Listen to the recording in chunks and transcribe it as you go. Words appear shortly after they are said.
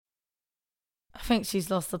I think she's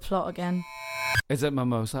lost the plot again. Is it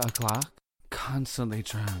mimosa o'clock? Constantly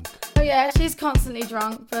drunk. Oh yeah, she's constantly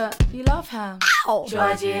drunk, but you love her. Ow!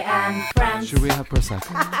 Georgie and friends. Should we have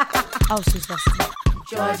prosecco? Oh, she's lost it.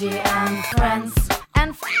 Georgie and friends.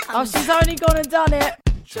 And oh, she's only gone and done it.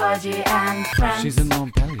 Georgie and friends. She's in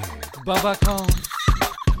Montpellier. Babacon.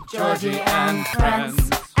 Georgie and friends.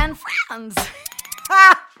 And friends.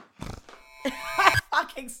 I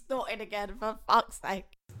fucking snorted again, for fuck's sake.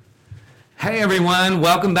 Hey everyone,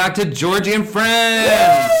 welcome back to Georgie and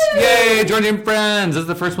Friends! Yay, Georgie and Friends! This is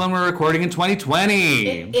the first one we're recording in 2020.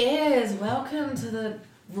 It is. Welcome to the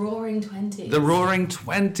Roaring 20s. The Roaring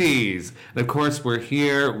 20s. And of course, we're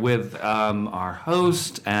here with our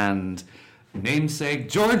host and namesake,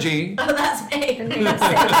 Georgie. Oh, that's me. And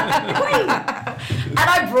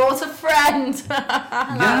I brought a friend.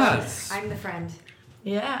 Yes. I'm the friend.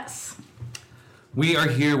 Yes. We are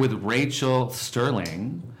here with Rachel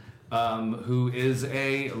Sterling, who is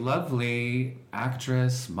a lovely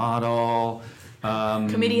actress, model,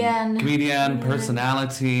 comedian,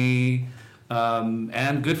 personality,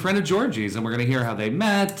 and good friend of Georgie's. And we're going to hear how they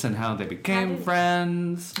met and how they became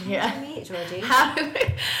friends. Yeah. How did you meet, Georgie?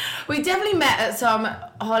 We definitely met at some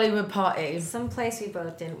Hollywood party. Some place we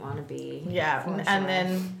both didn't want to be. Yeah, for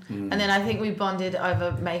and sure. then I think we bonded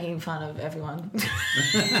over making fun of everyone.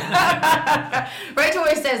 Rachel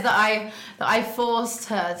always says that I forced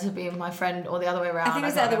her to be my friend, or the other way around. I think it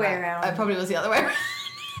was the other way around. It probably was the other way around.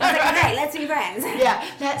 I was like, okay, let's be friends. Yeah,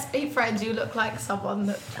 let's be friends. You look like someone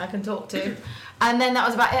that I can talk to. And then that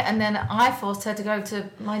was about it. And then I forced her to go to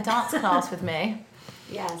my dance class with me.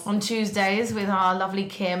 Yes. On Tuesdays with our lovely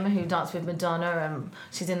Kim, who danced with Madonna, and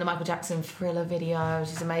she's in the Michael Jackson Thriller video.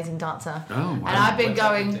 She's an amazing dancer. Oh, wow. And I've been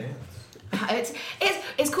going.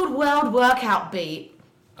 It's called World Workout Beat.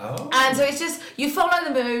 Oh. And so it's just you follow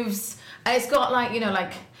the moves, and it's got like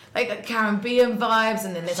Caribbean vibes,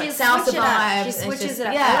 and then there's like salsa vibes. She switches it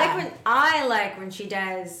up. Yeah. I like when she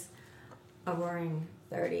does a Roaring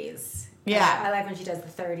 30s. Yeah. I like when she does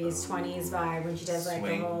the 30s, 20s vibe, when she does like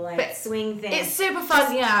Swing. the whole like But swing thing. It's super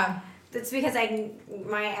fun, yeah. That's because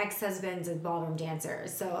my ex-husband's a ballroom dancer,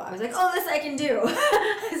 so I was like, oh, this I can do.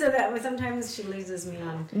 So that sometimes she loses me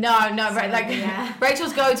on. No, yeah.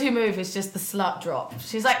 Rachel's go-to move is just the slut drop.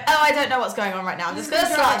 She's like, oh, I don't know what's going on right now. I'm just gonna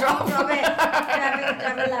slut drop. Drop it.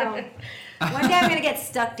 Drop it low. One day I'm gonna get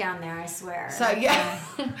stuck down there, I swear. So yeah,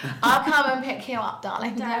 I'll come and pick you up,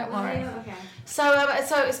 darling. Don't worry. Okay.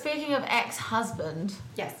 So speaking of ex-husband,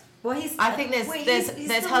 Yes. Well, I think there's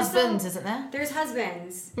still husbands, so- isn't there? There's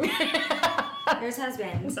husbands. There's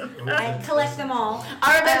husbands. I collect them all.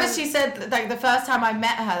 I remember she said like the first time I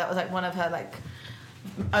met her, that was like one of her like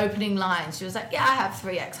opening lines. She was like, "Yeah, I have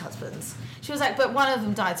 3 ex-husbands." She was like, "But one of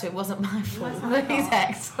them died, so it wasn't my fault." He's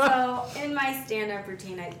ex. So in my stand-up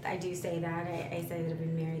routine, I do say that. I say that I've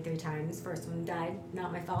been married 3 times. First one died,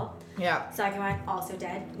 not my fault. Yeah. Second one, also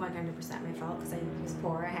dead, 100% my fault because I was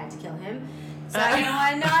poor. I had to kill him. Second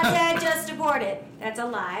one, not dead, just deported. That's a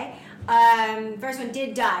lie. First one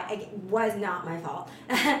did die. It was not my fault.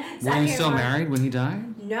 Were you still married when he died?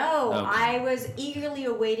 No, Okay. I was eagerly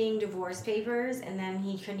awaiting divorce papers, and then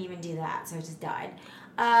he couldn't even do that, so I just died.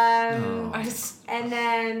 Oh. And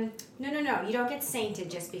then no, you don't get sainted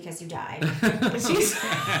just because you die. She's.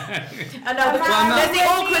 I know, but Well, no. there's the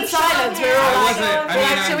awkward silence. We're all I like, wasn't- I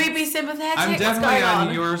mean, should I'm- we be sympathetic? I'm What's definitely going on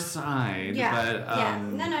on? your side, Yeah,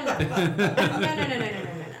 but No.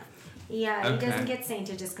 Yeah, Okay. he doesn't get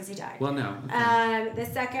sainted just because he died. well, no. Okay. The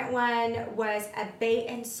second one was a bait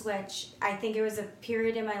and switch. I think it was a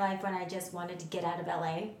period in my life when I just wanted to get out of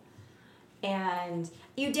LA. And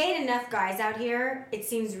you date enough guys out here, it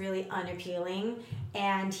seems really unappealing.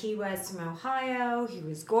 And he was from Ohio. He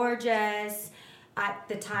was gorgeous. At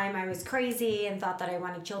the time, I was crazy and thought that I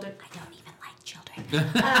wanted children. I don't even like children.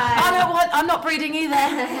 I'm not breeding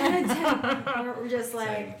either. We're just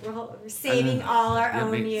like we're saving all our Yeah,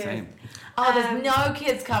 own me- youth. same. Oh, there's no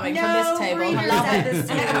kids coming from this table. I breeders love at it. this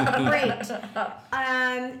table. Great.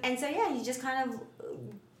 And so yeah, he just kind of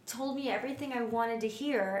told me everything I wanted to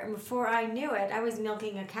hear, and before I knew it, I was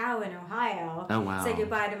milking a cow in Ohio. Oh, wow. Said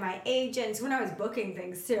goodbye to my agents when I was booking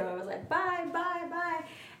things too. I was like, bye, bye, bye.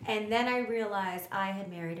 And then I realized I had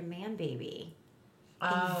married a man baby.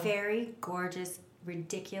 A very gorgeous,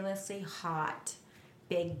 ridiculously hot,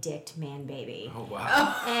 big-dicked man baby. Oh,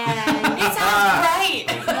 wow. And It sounds great.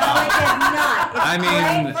 no, it does not. It's I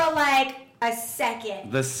mean- great for like a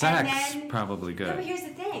second. The sex, And then, probably no, but good. here's the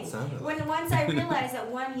thing. Sounded Once I realized that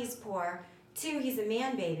 1, he's poor, 2, he's a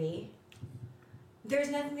man baby,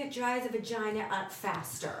 there's nothing that drives a vagina up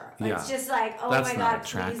faster. Yeah. It's just like, oh That's my not God,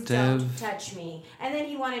 please attractive. don't touch me. And then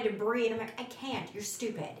he wanted to breed. I'm like, I can't. You're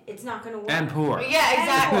stupid. It's not going to work. And poor. Yeah,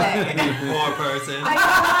 exactly. Poor person. I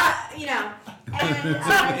don't want, you know.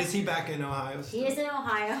 And, Is he back in Ohio? he is in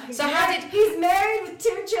Ohio. So how did- he's married with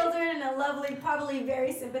 2 children and a lovely, probably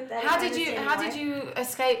very sympathetic. How did wife. you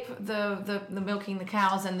escape the milking the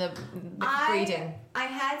cows and the breeding? I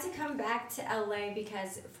had to come back to LA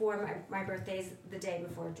because for my birthday's the day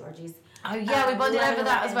before Georgie's. Oh yeah, we bonded 11, over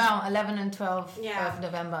that as 11. well. 11 and 12 Yeah. of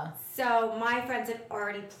November. So my friends had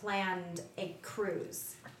already planned a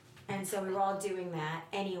cruise. And so we were all doing that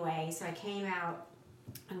anyway. So I came out,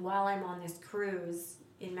 and while I'm on this cruise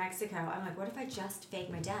in Mexico, I'm like, what if I just fake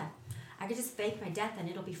my death? I could just fake my death and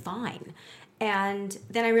it'll be fine. And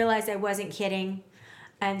then I realized I wasn't kidding.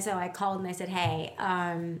 And so I called and I said, hey,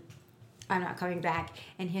 I'm not coming back.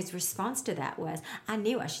 And his response to that was, I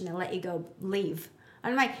knew I shouldn't have let you go leave.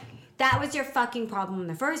 I'm like, that was your fucking problem in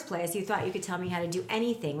the first place. You thought you could tell me how to do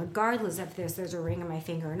anything, regardless if there's a ring on my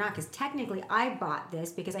finger or not. Because technically, I bought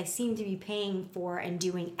this because I seem to be paying for and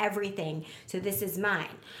doing everything. So this is mine.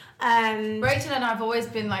 Rachel and I have always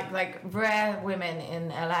been like rare women in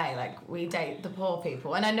LA. Like we date the poor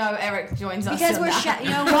people, and I know Eric joins us Because on we're that. you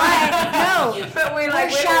know what? No, But we're we're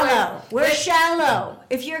shallow. always- We're shallow.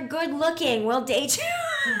 If you're good looking, we'll date you.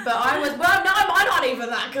 But I was I'm not even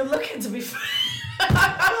that good looking to be fair.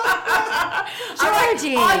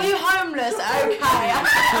 Georgie. Are you homeless? Okay,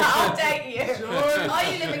 I'll date you. Are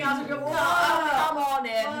you living out of your come on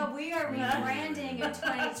in. Well, we are rebranding in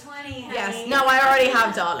 2020, honey. Yes. No, I already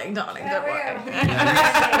have, darling. Don't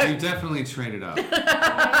worry. You definitely traded up.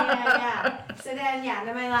 Yeah. So then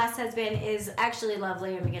my last husband is actually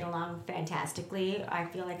lovely and we get along fantastically. I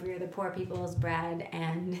feel like we are the poor people's Brad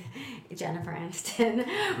and Jennifer Aniston.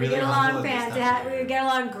 We Really get humble along this time. fantastic. We get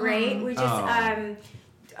along great. We just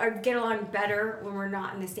Oh. get along better when we're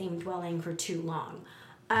not in the same dwelling for too long.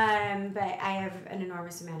 But I have an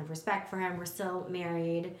enormous amount of respect for him. We're still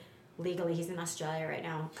married legally. He's in Australia right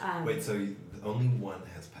now. Wait, so only one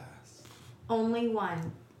has passed. Only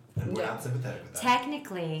one. And we're not sympathetic with that.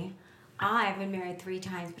 Technically, I've been married 3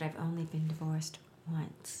 times, but I've only been divorced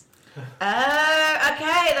once. Okay,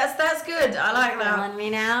 that's good. I like that. Following me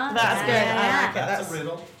now? That's good. I like it. That's a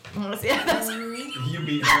riddle. Yeah, that's You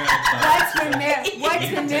beat her at What's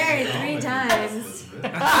been married 3 times?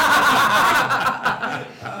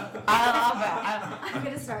 I love it. I'm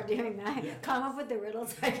gonna start doing that. Come up with the riddle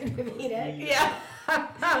so I can repeat it. Yeah.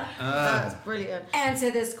 That's brilliant.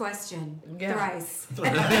 Answer this question thrice.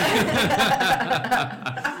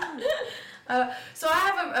 So I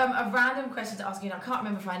have a random question to ask you, and I can't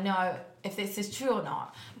remember if I know if this is true or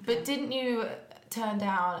not. But didn't you turn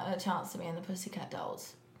down a chance to be in the Pussycat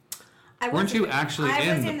Dolls? Weren't you actually I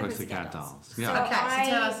in was the Pussycat Dolls? Yeah.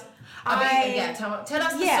 So Okay, so tell us. Tell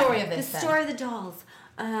us the Yeah, story of this. the then. story of the dolls.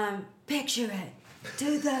 Picture it.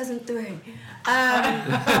 2003. So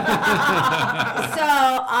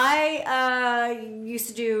I used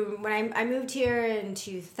to do when I moved here in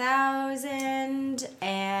 2000,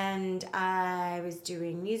 and I was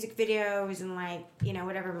doing music videos and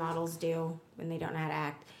whatever models do when they don't know how to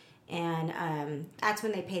act, and that's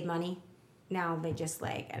when they paid money. Now they just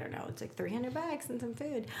I don't know, it's like $300 and some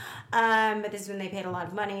food, but this is when they paid a lot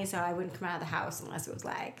of money, so I wouldn't come out of the house unless it was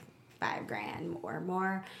 $5,000 or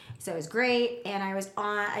more. So it was great. And I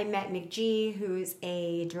met McG, who's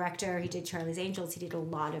a director. He did Charlie's Angels. He did a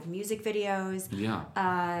lot of music videos. Yeah.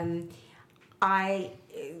 I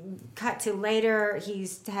cut to later.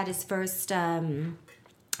 He's had his first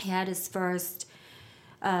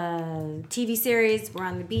TV series. We're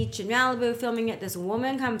on the beach in Malibu filming it. This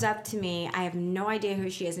woman comes up to me. I have no idea who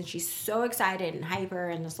she is, and she's so excited and hyper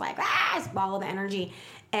and just this ball of energy.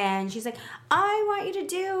 And she's like, I want you to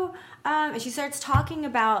do, and she starts talking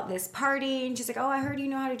about this party, and she's like, oh, I heard you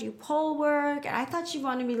know how to do pole work. And I thought she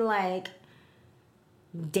wanted me to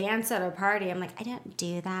dance at a party. I'm like, I don't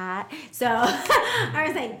do that. So I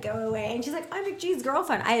was like, go away. And she's like, I'm McGee's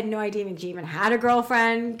girlfriend. I had no idea McGee even had a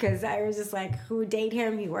girlfriend because I was just like, who would date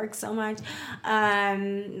him? He works so much.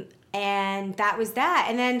 And that was that.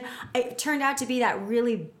 And then it turned out to be that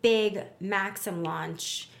really big Maxim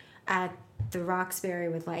launch at the Roxbury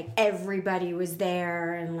with everybody was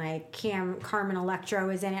there, and Carmen Electra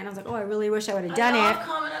was in it, and I was like, oh, I really wish I would have done I love it.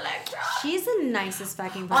 Carmen Electra. She's the nicest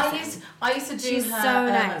fucking person. I used to do She's her, so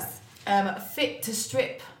nice. fit to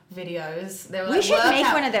strip videos. They were We should make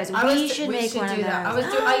workout- one of those. We should make one of do that.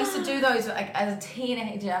 those. I used to do those as a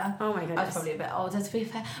teenager. Oh my I was goodness. probably a bit older to be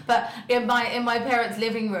fair, but in my parents'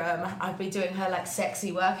 living room, I'd be doing her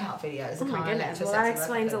sexy workout videos. Oh my goodness. Well, that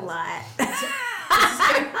explains a lot.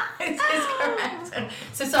 This is correct.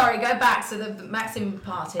 So sorry, go back to the Maxim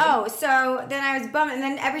party. Oh, so then I was bummed, and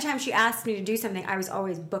then every time she asked me to do something, I was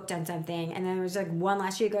always booked on something. And then there was like one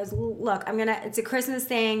last year. He goes, "Look, it's a Christmas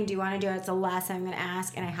thing. Do you want to do it? It's the last time I'm gonna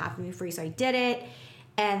ask, and I have to be free." So I did it,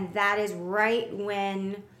 and that is right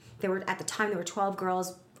when at the time there were 12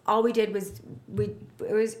 girls. All we did was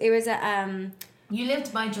it was a You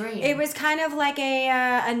lived my dream. It was kind of like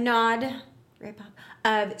a nod, right, Bob,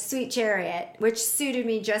 of Sweet Chariot, which suited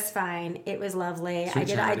me just fine. It was lovely. Sweet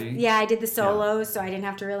Charity. I did the solos, so I didn't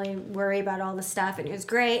have to really worry about all the stuff, and it was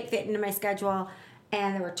great, fit into my schedule.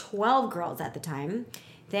 And there were 12 girls at the time.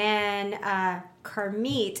 Then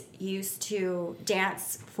Carmit used to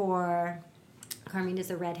dance for. Carmine is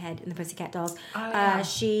a redhead in the Pussycat Dolls. Oh, yeah.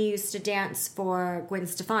 She used to dance for Gwen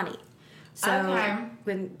Stefani. So Okay.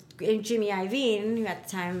 when Jimmy Iovine, who at the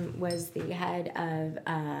time was the head of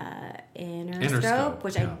Interscope,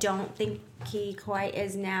 which I yeah. don't think he quite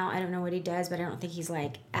is now. I don't know what he does, but I don't think he's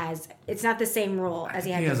like it's not the same role as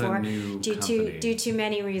he had He has a before. new due company. to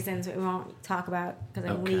many reasons we won't talk about because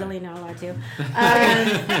I'm Okay. legally not allowed to.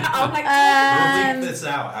 Oh my We'll bleep this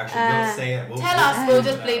out. Actually, don't say it. We'll Tell bleep us, we'll it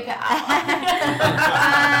just out. bleep it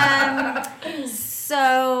out.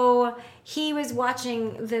 So he was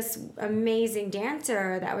watching this amazing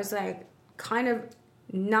dancer that was like kind of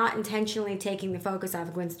not intentionally taking the focus off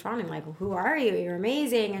of Gwen Stefani. Like, who are you? You're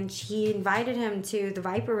amazing. And he invited him to the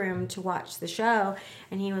Viper Room to watch the show,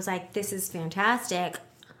 and he was like, "This is fantastic.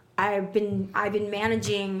 I've been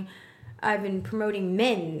promoting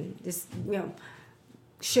men.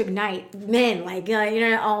 Suge Knight, men,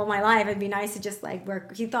 all my life. It'd be nice to just like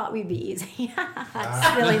work." He thought we'd be easy. Silly man.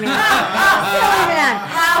 Silly man.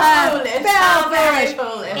 How foolish. How very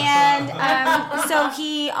foolish. And so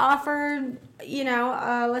he offered,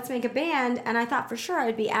 let's make a band. And I thought for sure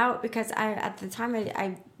I'd be out because at the time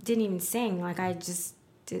I didn't even sing. Like I just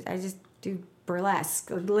do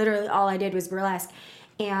burlesque. Literally all I did was burlesque.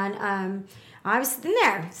 And I was sitting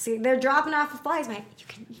there. See, they're dropping off the flies. I'm like, you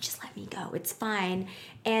just let me go. It's fine.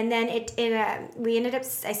 And then we ended up.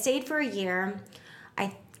 I stayed for a year.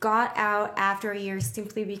 I got out after a year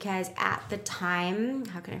simply because at the time,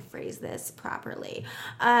 how can I phrase this properly?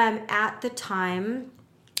 At the time,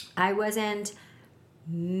 I wasn't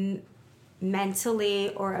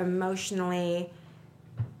mentally or emotionally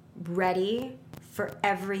ready for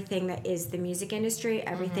everything that is the music industry.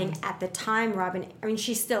 Everything at the time, Robin,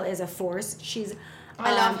 she still is a force.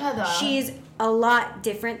 I love her though. She's a lot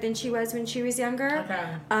different than she was when she was younger.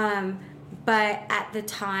 Okay. But at the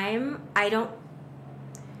time, I don't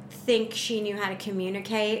think she knew how to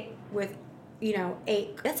communicate with,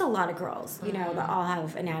 that's a lot of girls, that all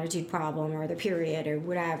have an attitude problem or the period or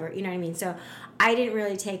whatever, you know what I mean? So I didn't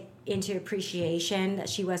really take into appreciation that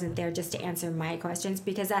she wasn't there just to answer my questions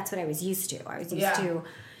because that's what I was used to. I was used to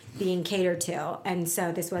being catered to. And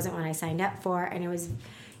so this wasn't what I signed up for. And it was,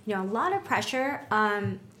 a lot of pressure.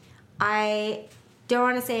 I don't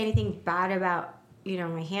want to say anything bad about,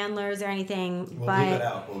 my handlers or anything. We'll but bleep it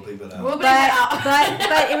out. We'll bleep it out. We'll bleep it out.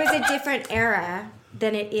 but it was a different era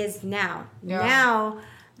than it is now. Yeah. Now,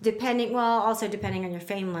 depending on your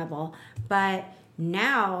fame level, but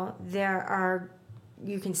now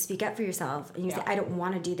you can speak up for yourself and you say, I don't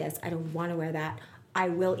want to do this. I don't want to wear that. I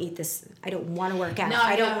will eat this. I don't want to work out.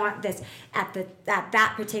 I don't want this. At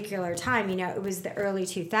that particular time, it was the early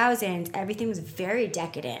 2000s. Everything was very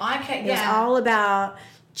decadent. It was all about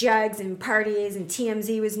jugs and parties, and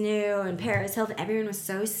TMZ was new, and Paris Hilton. Everyone was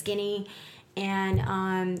so skinny,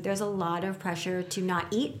 and there's a lot of pressure to not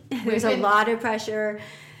eat. There's a lot of pressure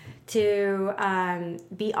to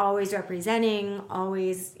be always representing,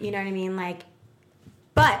 always, you know what I mean?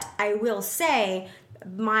 But I will say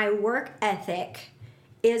my work ethic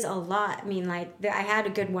is a lot. I mean, I had a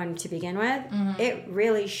good one to begin with. Mm-hmm. It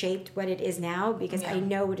really shaped what it is now because I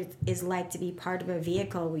know what it is like to be part of a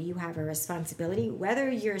vehicle where you have a responsibility,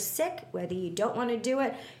 whether you're sick, whether you don't want to do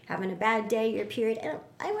it, having a bad day, your period.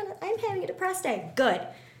 I'm having a depressed day. Good.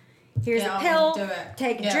 Here's a pill.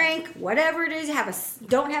 Take a drink. Whatever it is.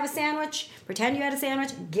 Don't have a sandwich. Pretend you had a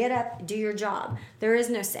sandwich. Get up. Do your job. There is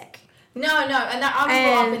no sick. No, and I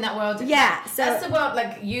was brought up in that world. Yeah, so that's the world.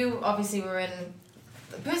 You obviously were in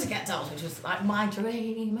the Pussycat Dolls, which was like my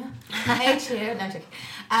dream. I hate you. No, joking.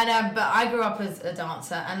 And but I grew up as a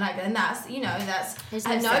dancer, and that's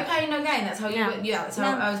no pain, no gain. That's how that's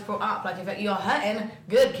how I was brought up. If you're hurting,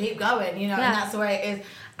 good, keep going. And that's the way it is.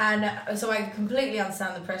 And so I completely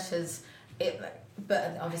understand the pressures.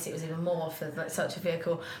 But obviously it was even more for such a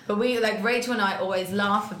vehicle. But we, Rachel and I always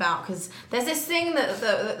laugh about, because there's this thing that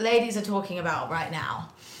the ladies are talking about right now.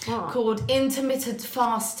 called intermittent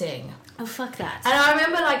fasting. Oh, fuck that. And I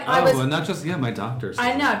remember, like, I was... and not just, my doctor.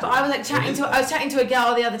 I know, but I was like chatting to a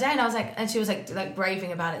girl the other day, and I was like, and she was like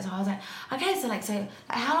raving about it. So I was like, okay, so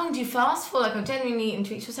how long do you fast for? Like, I'm genuinely eating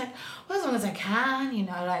treats. She was like, well, as long as I can,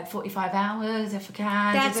 like 45 hours if I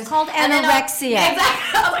can. That's called anorexia. Exactly.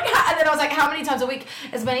 I was like, and then I was like, how many times a week?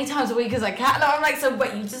 As many times a week as I can. And I'm like, so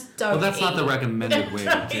but you just don't. Well, that's eat. not the recommended way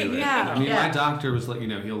to do it. No. I mean, Yeah. my doctor was like,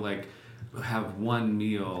 he'll like have one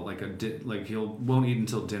meal, like won't eat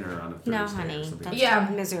until dinner on a Thursday. No, or honey. something. That's Yeah.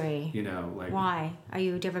 called misery. Like. Why? Do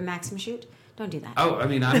you have a Maxim shoot? Don't do that. Oh, I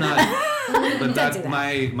mean, I'm not. But Don't do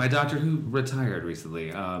that. my doctor who retired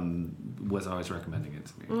recently was always recommending it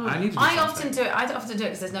to me. I need to. I often do it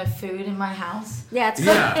because there's no food in my house. Yeah, it's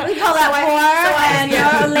Yeah. we call that poor and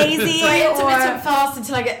you're lazy So I intermittent or... fast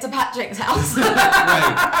until I get to Patrick's house.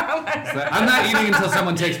 Right. So I'm not eating until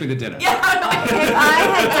someone takes me to dinner. If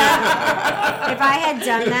I had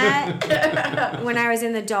done that when I was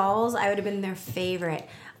in the Dolls, I would have been their favorite.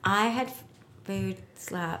 I had food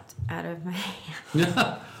slapped out of my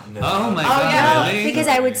hand. Oh my god! yeah. Really? Because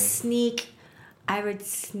I would sneak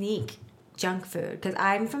junk food because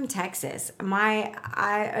I'm from Texas.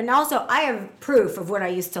 And also I have proof of what I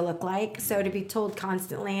used to look like. So to be told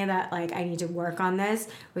constantly that like I need to work on this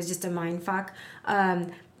was just a mind fuck.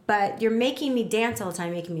 But you're making me dance all the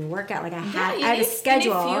time, making me work out. Like I had a you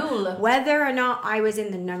schedule. need fuel. Whether or not I was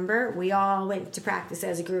in the number, we all went to practice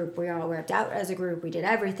as a group. We all worked out as a group. We did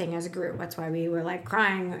everything as a group. That's why we were like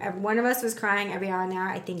crying. One of us was crying every hour and hour.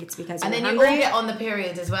 I think it's because And we then were you hungry. all get on the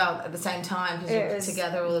period as well at the same time because you're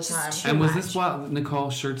together all the time. too And was much. this what Nicole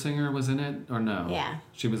Scherzinger was in it, or no? Yeah.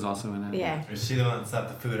 She was also in it. Yeah. Is she the one that slapped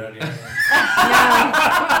the food out of your hand?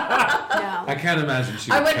 No. I can't imagine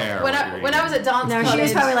she would care. When I was at dance No, college. she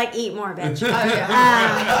was probably like, eat more, bitch. Oh, yeah.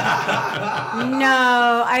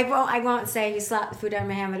 No, I won't say you slapped the food out of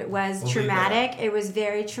my hand, but it was We'll traumatic. It was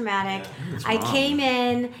very traumatic. What's I wrong? came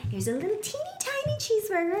in, it was a little teeny tiny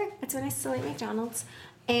cheeseburger. That's when I still ate McDonald's.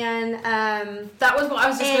 And That was what I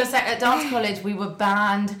was just going to say. At dance college, we were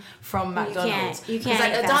banned from McDonald's. You can't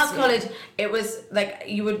Like eat at fast dance food. college, it was like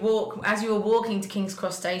you would walk as you were walking to King's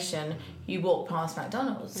Cross Station. You walk past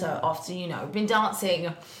McDonald's. So after we've been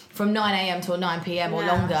dancing from 9 a.m. till 9 p.m. or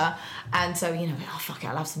Yeah. longer, and so oh fuck it,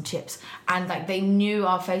 I'll have some chips. And like they knew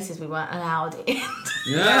our faces, we weren't allowed in.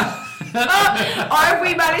 Yeah. Or if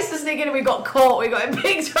we managed to sneak in and we got caught, we got in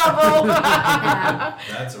big trouble.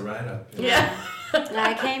 That's a write-up. Yeah. And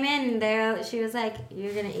I came in there, she was like,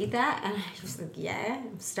 "You're gonna eat that?" And I was like, "Yeah,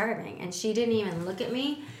 I'm starving." And she didn't even look at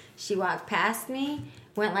me. She walked past me,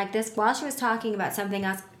 went like this while she was talking about something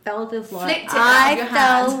else, fell to the floor. Flicked it out of your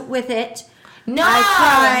fell hand. with it. No! I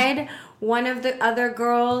cried. One of the other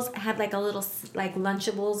girls had like a little like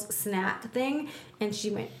Lunchables snack thing, and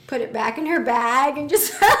she put it back in her bag and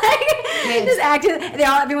just just acted.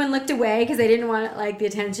 Everyone looked away because they didn't want like the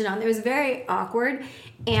attention on. It was very awkward,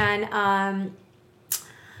 and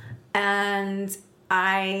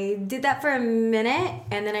I did that for a minute,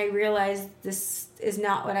 and then I realized this is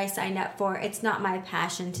not what I signed up for. It's not my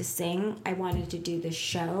passion to sing. I wanted to do the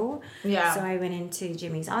show. Yeah. So I went into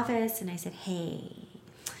Jimmy's office and I said, "Hey,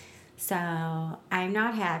 so I'm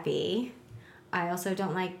not happy. I also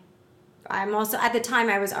don't like, I'm also, at the time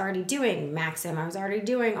I was already doing Maxim. I was already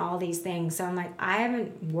doing all these things. So I'm like, I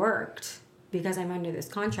haven't worked because I'm under this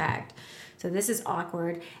contract. So this is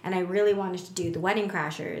awkward. And I really wanted to do the Wedding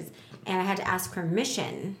Crashers. And I had to ask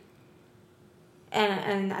permission.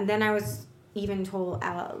 And then I was even told,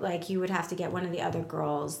 like, you would have to get one of the other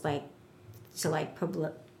girls, like, to, like,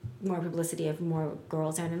 more publicity of more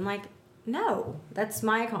girls. And I'm like, no, that's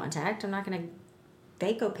my contact. I'm not going to,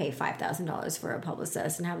 they go pay $5,000 for a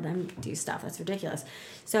publicist and have them do stuff. That's ridiculous.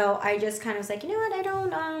 So I just kind of was like, you know what, I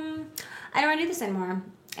don't want to do this anymore.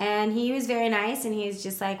 And he was very nice, and he's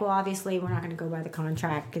just like, well, obviously we're not going to go by the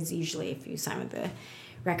contract, because usually if you sign with the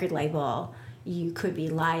record label, you could be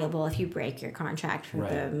liable if you break your contract for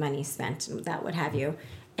the money spent, that would have you.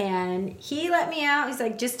 And he let me out. He's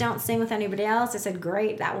like, just don't sing with anybody else. I said,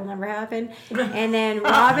 great, that will never happen. And then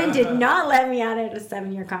Robin did not let me out. I had a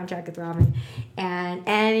 7-year contract with Robin. And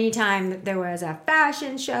anytime that there was a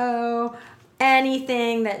fashion show,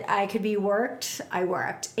 anything that I could be worked, I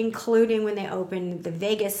worked, including when they opened the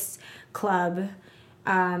Vegas club.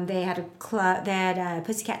 They had a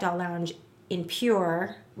Pussycat Doll Lounge in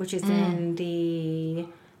Pure, which is in the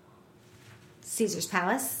Caesar's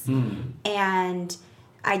Palace. And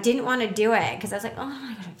I didn't want to do it because I was like, oh,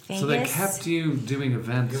 I'm going to Vegas. So they kept you doing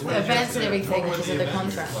events. Events and everything, which is in the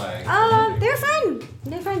contract. They're fun.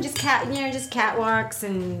 They're fun. Just catwalks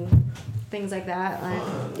and things like that. Like,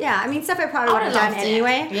 yeah, I mean, stuff I probably would have done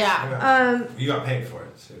anyway. Yeah. You got paid for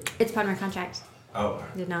it, too. It's part of my contract. Oh.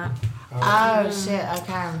 Did not. Oh shit!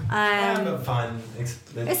 Okay. But fun. It's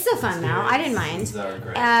still fun though. I didn't mind. They're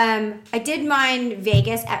great. I did mind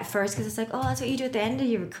Vegas at first because it's like, oh, that's what you do at the end of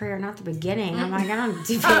your career, not the beginning. I'm like, I don't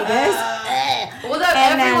do Vegas. Although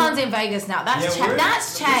And everyone's in Vegas now, that's Yeah,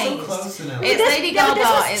 that's we're so changed. close in LA. It's Lady No, Gaga, this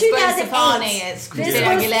was it's Gwen 2008. Stefani, it's This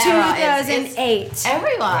Christina was Aguilera. It's 2008.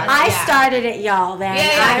 everyone. I yeah. started it, y'all. Then Yeah,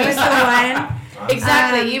 yeah. I was the one.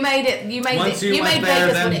 Exactly. You made it. You made Once it. you You went made there,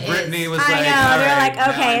 Vegas then what it Brittany is. was I like, know. all They're right, like, now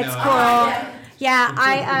okay, I it's know. cool.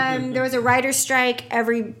 Yeah, there was a writer's strike.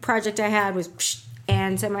 Every project I had was,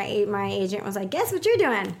 and so my agent was like, guess what you're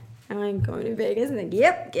doing? I'm like, going to Vegas. And like,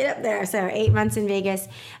 yep, get up there. So 8 months in Vegas.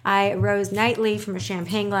 I rose nightly from a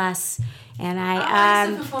champagne glass, and I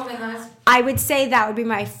would say that would be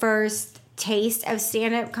my first taste of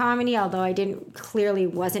stand-up comedy, although I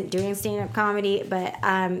wasn't doing stand-up comedy. But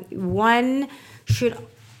one should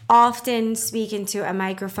often speak into a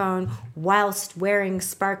microphone whilst wearing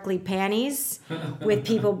sparkly panties with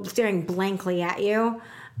people staring blankly at you,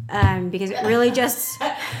 because it really just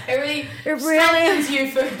it really strengthens you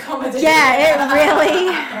for comedy. yeah, it really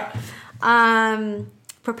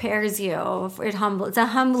prepares you for it. It's a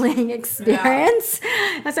humbling experience.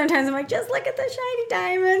 And sometimes I'm like, just look at the shiny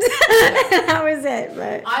diamonds. That was it.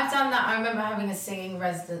 But I've done that. I remember having a singing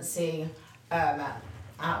residency out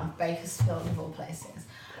in Bakersfield, of all places.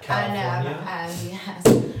 California? And yes.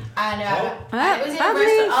 And it was in a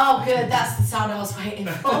restaurant. Oh, good. That's the sound I was waiting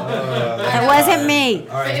for. it wasn't me.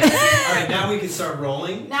 All right. All right. Now we can start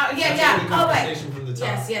rolling. Now, Let's yeah. take the Oh, wait. conversation from the top.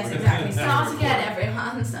 Yes, We're exactly. gonna- Start again,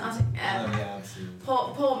 everyone. Start again. Yeah, absolutely.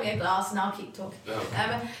 Pour me a glass and I'll keep talking.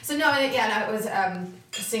 Okay. It was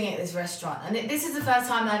singing at this restaurant. And this is the first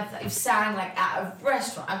time I've sang like at a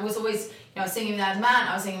restaurant. I was always, singing with that man.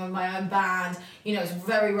 I was singing with my own band. It was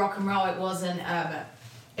very rock and roll. It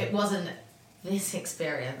wasn't this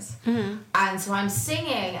experience. Mm-hmm. And so I'm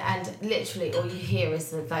singing and literally all you hear is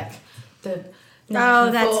the that's forks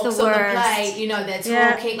the on worst. the plate,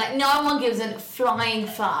 they're talking. Like no one gives a flying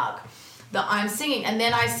fuck that I'm singing. And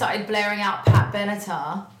then I started blaring out Pat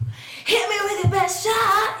Benatar. Hit me with your best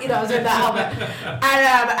shot. I was with that album.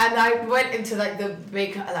 And I went into like the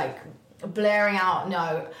big blaring out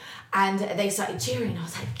note. And they started cheering. I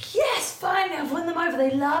was like, yes, finally, I've won them over.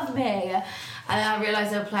 They love me. And then I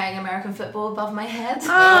realised they were playing American football above my head.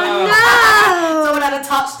 Oh Someone had a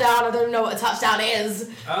touchdown. I don't know what a touchdown is.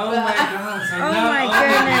 Oh my god. So Oh now my all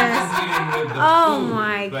goodness. of the Oh food,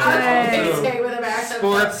 my but goodness. also With American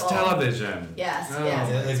sports football. television. Yes, Oh. yes.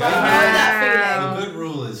 Yeah, the So I know that Wow. The good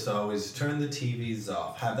rule is to always turn the TVs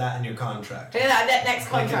off. Have that in your contract. feeling. Yeah, that next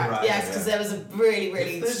Like a contract. rider, Yes, because yeah. there was a really,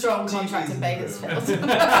 really If there's strong TVs contract in in the Bakersfield.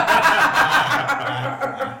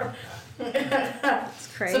 It's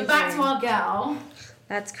crazy. So back to our gal.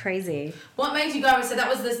 That's crazy. What made you go? So that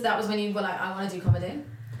was when you were like, I want to do comedy.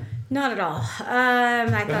 Not at all. But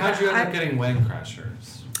how'd you end up getting Wedding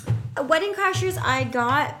Crashers? Wedding Crashers I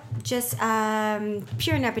got just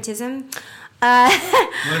pure nepotism. One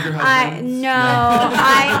of your husbands? No,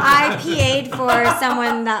 I PA'd for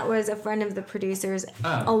someone that was a friend of the producers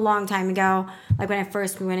a long time ago, like when I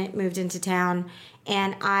first moved into town,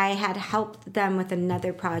 and I had helped them with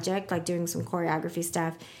another project, like doing some choreography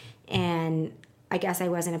stuff, and I guess I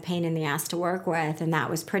wasn't a pain in the ass to work with, and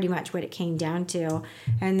that was pretty much what it came down to.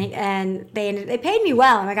 And they paid me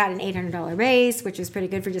well, and I got an $800 raise, which was pretty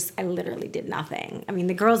good for I literally did nothing. I mean,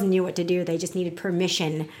 the girls knew what to do; they just needed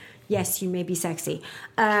permission. Yes, you may be sexy.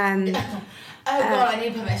 Oh God, I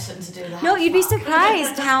need permission to do that. No, you'd be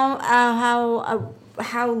surprised how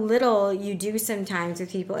little you do sometimes with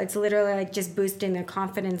people. It's literally like just boosting their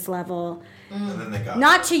confidence level. And then they got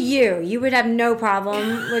Not to you. You would have no problem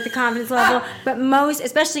with the confidence level. But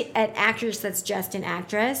especially an actress that's just an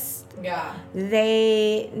actress, Yeah.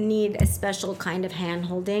 they need a special kind of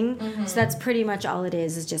hand-holding. So that's pretty much all it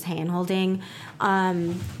is just hand-holding.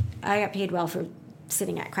 I got paid well for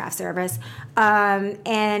sitting at craft service.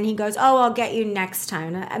 And he goes, oh, I'll get you next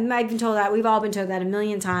time. And I've been told that. We've all been told that a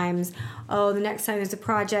million times. Oh, the next time there's a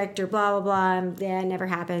project or blah, blah, blah. Yeah, it never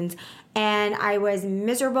happens. And I was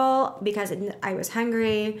miserable because I was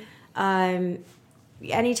hungry. Anytime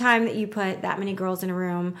that you put that many girls in a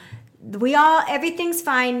room, everything's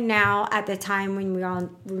fine now. At the time when we all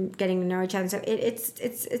were getting to know each other, so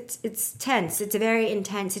it's tense. It's a very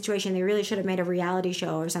intense situation. They really should have made a reality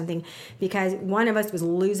show or something, because one of us was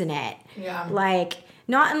losing it. Yeah. Like,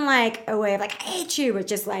 not in like a way of like, I hate you, but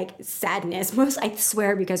just like sadness. Most, I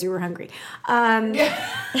swear, because we were hungry. And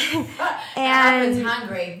Happens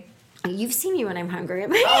hungry. you've seen me when I'm hungry. I'm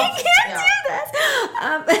like, Oh, I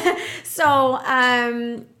can't do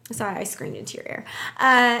this. Sorry, I screamed into your ear.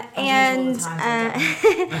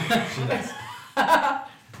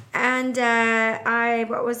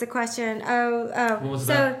 What was the question?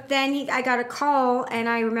 Then I got a call, and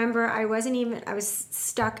I remember I was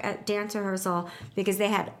stuck at dance rehearsal because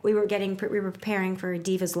we were preparing for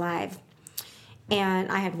Divas Live.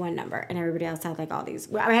 And I had one number, and everybody else had like all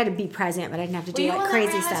these. I had to be present, but I didn't have to do like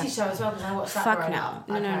crazy stuff. Show as well, because I watched that. Fuck no.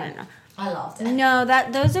 No. I loved it. No,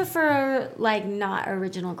 those are for like not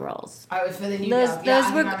original girls. Oh, it was for the new those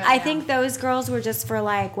girl. were. I think those girls were just for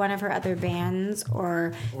like one of her other bands,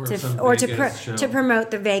 or to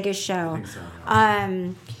promote the Vegas show. I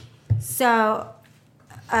think so.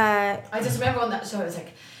 I just remember on that show it was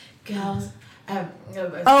like, girls.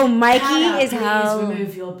 Mikey is how. Please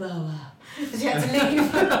remove your boa. She had to leave.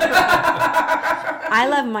 I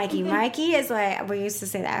love Mikey. Mikey is like, we used to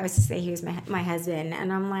say that. I used to say he was my husband.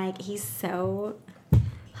 And I'm like, he's so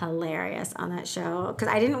hilarious on that show. Because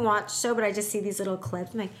I didn't watch the show, but I just see these little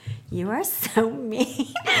clips. I'm like, you are so mean.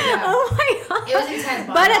 Yeah. Oh my God. It was intense.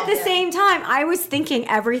 But at the same time, I was thinking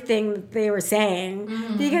everything they were saying.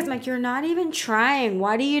 Mm-hmm. Because I'm like, you're not even trying.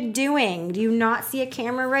 What are you doing? Do you not see a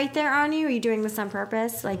camera right there on you? Are you doing this on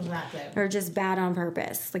purpose? Like, exactly. Or just bad on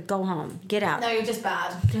purpose? Like, go home. Get out. No, you're just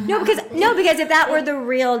bad. No, because if that were the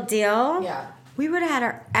real deal, yeah, we would have had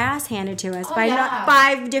our ass handed to us by not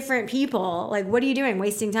 5 different people. Like, what are you doing?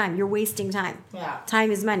 Wasting time. You're wasting time. Yeah. Time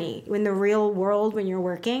is money. In the real world, when you're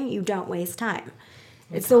working, you don't waste time.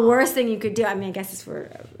 It's the worst thing you could do. I mean, I guess it's for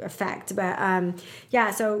effect. But,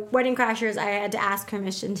 so Wedding Crashers, I had to ask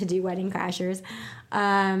permission to do Wedding Crashers.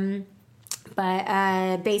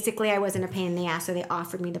 But basically, I wasn't a pain in the ass, so they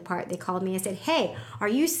offered me the part. They called me and said, hey, are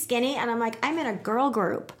you skinny? And I'm like, I'm in a girl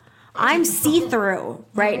group. I'm see-through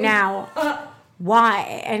right now.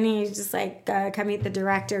 Why? And he's just like, come meet the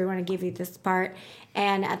director. We want to give you this part.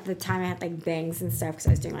 And at the time, I had like bangs and stuff because I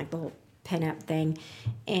was doing like the whole pinup thing.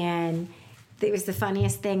 And it was the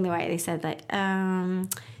funniest thing, the way they said like,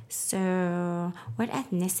 so what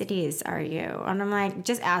ethnicities are you? And I'm like,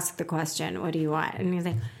 just ask the question. What do you want? And he's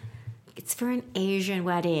like, it's for an Asian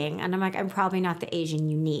wedding. And I'm like, I'm probably not the Asian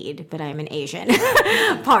you need, but I'm an Asian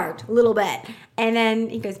part, a little bit. And then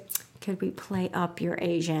he goes, could we play up your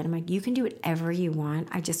Asian? I'm like, you can do whatever you want.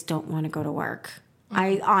 I just don't want to go to work.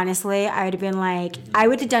 I would have been like, I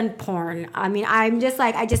would have done porn. I mean, I'm just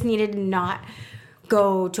like, I just needed to not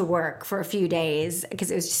go to work for a few days because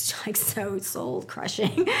it was just like so soul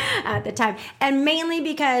crushing at the time. And mainly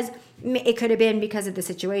because it could have been because of the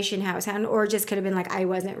situation, how it sounded, or just could have been like I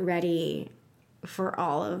wasn't ready for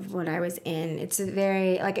all of what I was in. It's a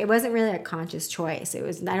very, like, it wasn't really a conscious choice. It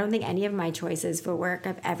was, I don't think any of my choices for work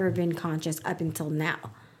have ever been conscious up until now.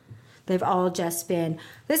 They've all just been,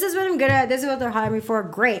 this is what I'm good at, this is what they're hiring me for,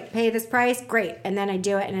 great, pay this price, great. And then I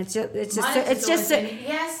do it, and it's just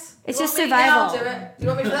yes. It's just survival. I'll do it. You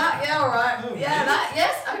want me for that? Yeah, all right. Yeah, that.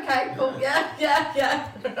 Yes. Okay. Cool.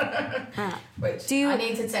 Yeah. Which I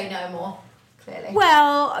need to say no more. Clearly.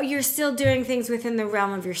 Well, you're still doing things within the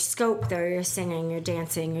realm of your scope, though. You're singing, you're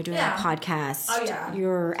dancing, you're doing a podcast. Oh yeah.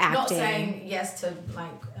 You're acting. Not saying yes to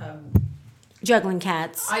like. Juggling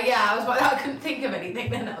cats. I couldn't think of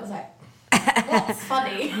anything. Then I was like, what's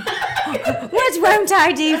funny? What's Rome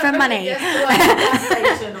Tide do for money? Yes, like a gas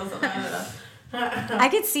station or something. I don't know. I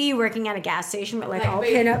could see you working at a gas station, but like all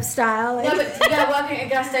pin-up style. Like. Yeah, but working at a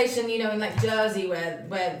gas station, you know, in like Jersey,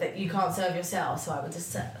 where you can't serve yourself. So I would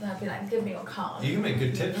just, I'd be like, give me your card. You can make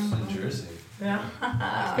good tips in Jersey. Yeah.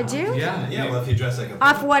 Could you? Yeah. Well, if you dress like a.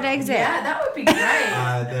 Off what exit? Yeah, that would be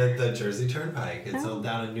great. The Jersey Turnpike. It's all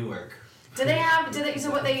down in Newark. Do they have hot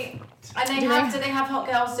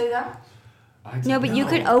girls do that? No, but you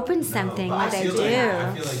could open something where they do.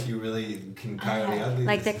 I feel like you really can coyote ugly.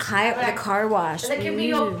 Like the car wash. They give me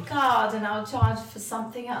your card and I'll charge for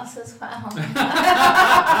something else as well.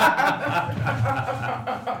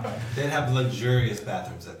 They'd have luxurious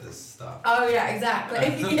bathrooms at this stop. Oh yeah, exactly.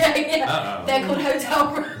 Yeah. Uh-oh. They're called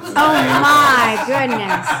hotel rooms. Oh my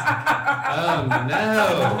goodness. Oh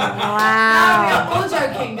no. Wow. No, we are all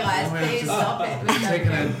joking, guys. Please stop it. We're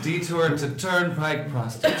taking a detour to Turnpike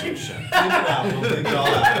prostitution.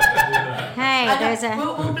 Hey, there's a.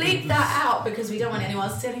 We'll bleep that out because we don't want anyone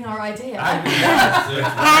stealing our idea.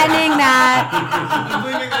 Patenting that.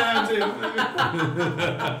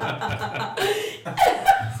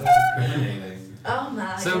 Oh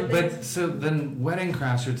my. So then, Wedding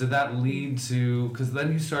Crashers, did that lead to? Because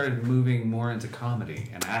then you started moving more into comedy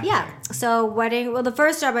and acting. Yeah. So the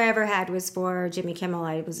first job I ever had was for Jimmy Kimmel.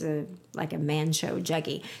 I was a man show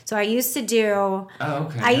juggy. So I used to do. Oh,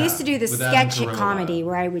 okay. I used to do the sketch comedy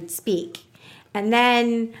where I would speak, and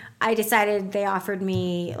then I decided they offered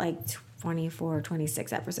me like 24,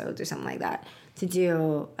 26 episodes or something like that to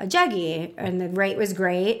do a juggy, and the rate was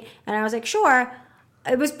great. And I was like, sure.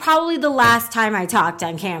 It was probably the last time I talked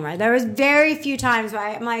on camera. There was very few times where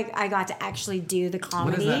I got to actually do the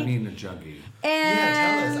comedy. What does that mean, a juggy?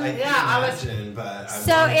 And tell us. I can imagine, but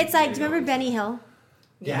so it's like, do you remember Benny Hill?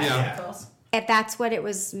 Yeah. Of course. If that's what it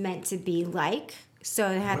was meant to be like. So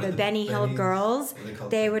they had What the are the Benny Hill Bennies? girls. What are they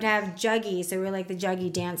called? They would have juggies. So we're like the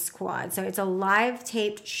Juggy Dance Squad. So it's a live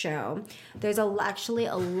taped show. There's actually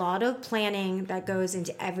a lot of planning that goes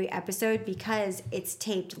into every episode because it's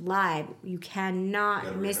taped live. You cannot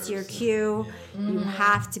Gotta miss your rehearse it. cue. Yeah. You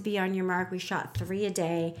have to be on your mark. We shot 3 a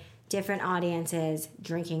day. Different audiences,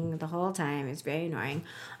 drinking the whole time. It's very annoying.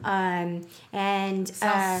 Sounds so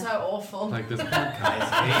awful. Like this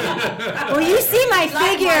podcast. Well, you see my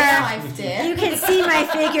Like figure. my life, dear. You can see my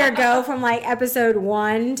figure go from like episode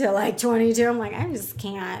 1 to like 22. I'm like, I just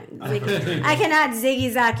can't. I cannot ziggy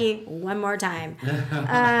zacky one more time.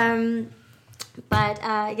 But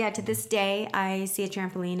yeah, to this day, I see a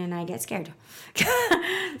trampoline and I get scared.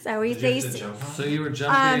 So we Did you have to faced. jump on? So you were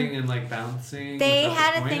jumping and like bouncing? They Was that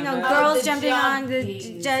had the a point thing of of that? girls the jumping on the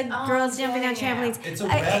juggies. girls jumping on yeah. trampolines. It's a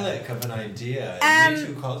I- relic of an idea. Um, Me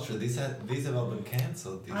Too culture. These have all been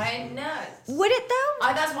cancelled. I know. Would it though?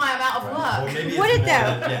 That's why I'm out of Or work. maybe Would it's it more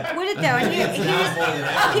though? than- yeah. Would it though? And It's not more than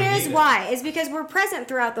ever. We here's need it. why. It's because we're present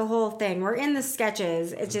throughout the whole thing. We're in the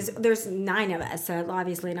sketches. It's just there's 9 of us, so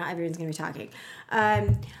obviously not everyone's gonna be talking.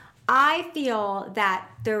 I feel that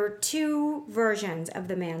there were 2 versions of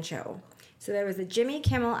the Man Show. So there was the Jimmy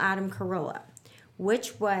Kimmel, Adam Carolla,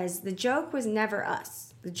 which was the joke was never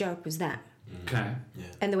us. The joke was them, Okay.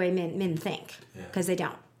 and the way men think, Yeah. because they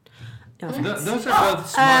don't. No offense. Those are both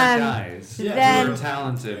smart guys. Yeah. Then- Who are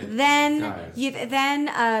talented Then guys.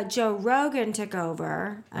 Joe Rogan took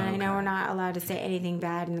over, and I know Okay. we're not allowed to say anything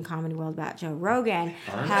bad in the comedy world about Joe Rogan.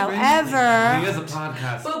 Aren't we? He However, has a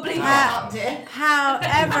podcast. But bleep it Ha- out, dear.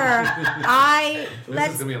 however,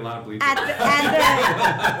 This is gonna be a lot of bleeping. at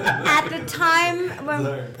the time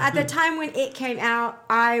Learn. when it came out,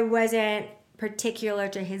 I wasn't particular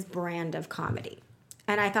to his brand of comedy,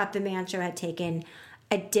 and I thought the Man Show had taken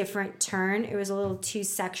a different turn. It was a little too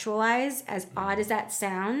sexualized, as odd as that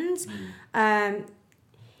sounds.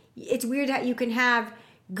 It's weird how you can have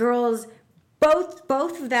girls, both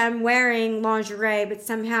of them wearing lingerie, but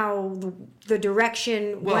somehow the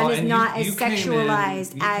direction one is and not you as came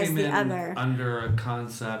sexualized you as came the in other. under a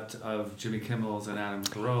concept of Jimmy Kimmel's and Adam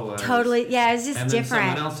Carolla. Totally, yeah, it's just And then different.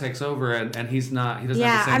 someone else takes over, and he's not. He doesn't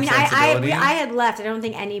Yeah, have the I same mean, sensibility. I had left. I don't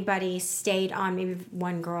think anybody stayed on. Maybe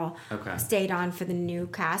one girl Okay. stayed on for the new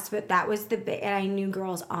cast, but that was and I knew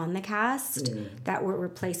girls on the cast that were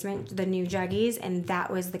replacement, the new juggies, and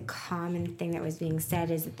that was the common thing that was being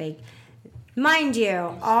said is that they, mind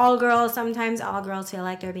you, sometimes all girls feel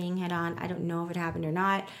like they're being hit on. I don't know if it happened or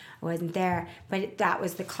not. I wasn't there, but that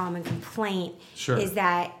was the common complaint. Sure. Is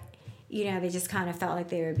that, they just kind of felt like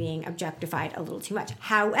they were being objectified a little too much.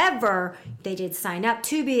 However, they did sign up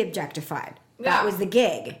to be objectified. That Yeah. was the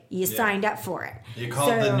gig. You signed up for it. You call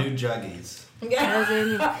it the new juggies. Yeah. Those are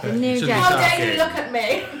the new Should be juggies. How dare you shocking. look at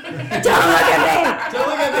me? Don't look at me! Don't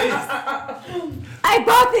look at I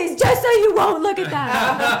bought these just so you won't look at them.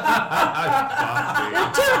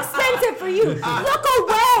 They're too expensive for you. Look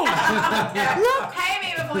away! Look. Pay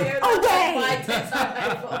me before you Okay. my tits on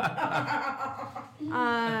people.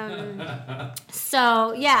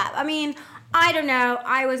 So yeah, I mean, I don't know.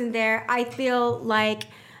 I wasn't there. I feel like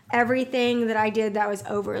everything that I did that was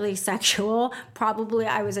overtly sexual, probably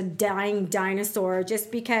I was a dying dinosaur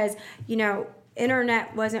just because,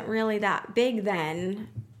 internet wasn't really that big then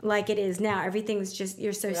like it is now. Everything's just,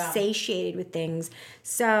 you're so satiated with things.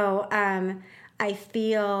 So I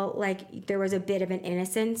feel like there was a bit of an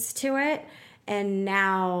innocence to it. And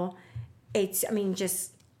now it's,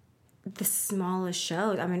 just the smallest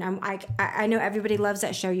shows. I know everybody loves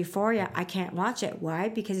that show Euphoria. I can't watch it. Why?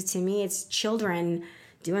 Because to me, it's children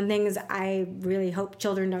doing things I really hope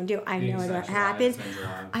children don't do. I know that happens.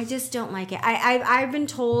 I just don't like it. I've been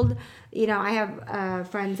told, I have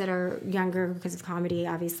friends that are younger because of comedy.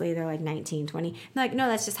 Obviously, they're like 19, 20. They're like, no,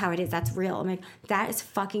 that's just how it is. That's real. I'm like, that is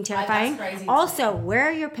fucking terrifying. crazy. Also, where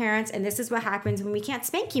are your parents? And this is what happens when we can't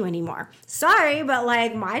spank you anymore. Sorry, but I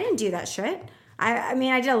didn't do that shit. I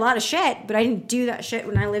did a lot of shit, but I didn't do that shit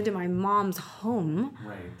when I lived in my mom's home.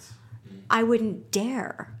 Right. I wouldn't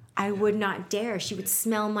dare. I would not dare. She would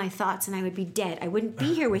smell my thoughts and I would be dead. I wouldn't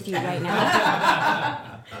be here with you right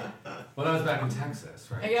now. Well, that was back in Texas,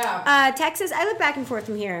 right? Yeah. Texas, I live back and forth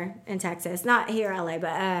from here in Texas. Not here, LA, but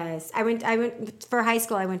I went for high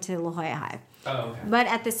school, I went to La Jolla High. Oh, okay. But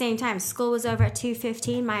at the same time, school was over at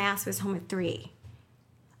 2:15. My ass was home at 3.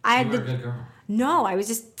 I You had were a the good girl. no. I was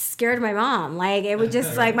just scared of my mom. Like it was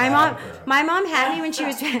just like my Bad mom. girl. My mom had me when she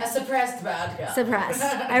was A suppressed bad girl. suppressed.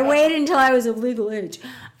 I waited until I was of legal age.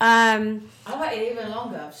 I waited even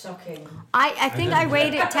longer. Shocking. I think I didn't.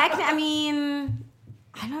 waited. Technically, I mean,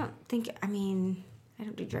 I don't think. I mean, I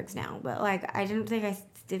don't do drugs now, but like I didn't think I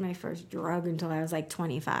did my first drug until I was like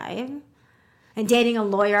 25. And dating a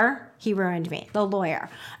lawyer, he ruined me. The lawyer.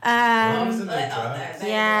 Isn't that drugs?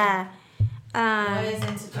 Yeah. Lawyers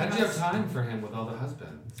into How'd you have drugs. time for him with all the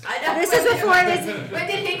husbands? I know. This is before this. When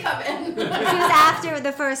did he come in? This was after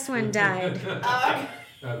the first one died. Oh,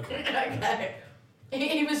 Okay. okay.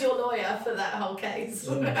 He was your lawyer for that whole case.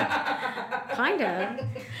 Kind of.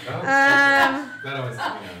 Oh, Um, that always,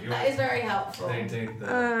 you That is very helpful. they date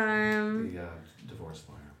the divorce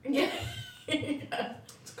lawyer. Yeah. It's a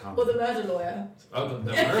Or the compliment. murder lawyer. Oh, the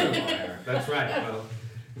murder lawyer. That's right. Well,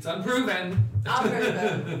 it's unproven.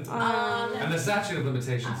 Unproven. And the statute of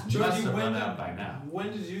limitations must Georgie, have run out by now.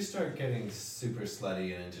 when did you start getting super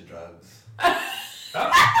slutty and into drugs?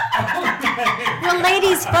 well,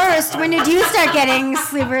 ladies first. When did you start getting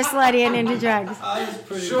sleeper slutty and into drugs? I was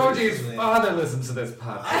pretty Georgie's recently. father listens to this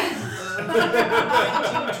podcast.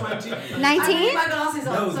 19, 20. 19? I need my glasses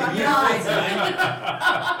on, No, so the I year can't.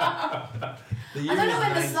 The I don't know when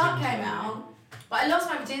the was slut 19. came out, but I lost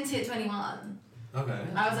my virginity at 21. Okay.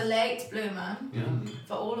 I was a late bloomer Yeah.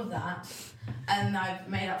 for all of that, and I've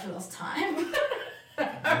made up for lost time.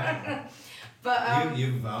 But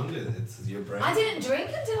You've owned it. It's your brain. I didn't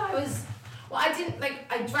drink until I was. Well, I didn't like.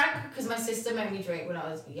 I drank because my sister made me drink when I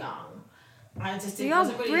was young. I just didn't. You're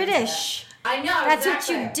wasn't really into British. it. I know. That's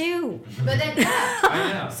exactly. what you do. But then yeah.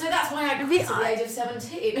 I know. So that's why I quit at the age of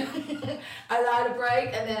 17. I lied a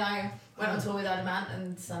break and then I went on tour with Adamant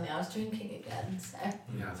and suddenly I was drinking again. So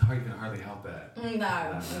Yeah, it's hard. You can hardly help it. no,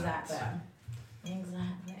 exactly.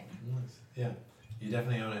 Exactly. Nice. Yeah. You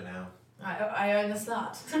definitely own it now. I own the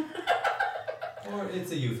slut. Or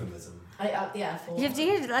it's a euphemism. Yeah. For You have to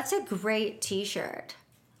get, that's a great T-shirt.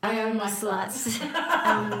 I own my sluts. sluts.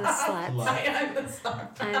 I'm the sluts. I own the slut.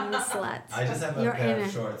 I'm the sluts. I just have a You're pair in of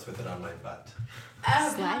a- shorts with it on my butt.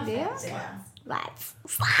 Oh, Slut, do you? perfect, yeah. Sluts.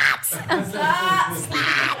 Sluts.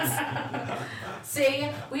 Sluts. See,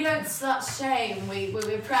 we don't slut shame.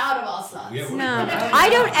 We're proud of our sluts. Yeah, No, I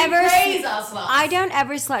don't We ever. praise our sluts. I don't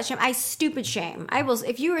ever slut shame. I stupid shame. I will.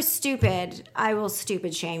 If you were stupid, I will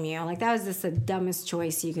stupid shame you. Like that was just the dumbest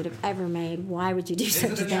choice you could have ever made. Why would you do Is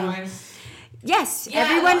such it a a thing? choice? Yes, Yeah,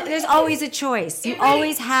 everyone. no, There's it always is. a choice. You It really-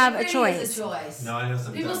 always have it a really choice. Is a choice. No, I know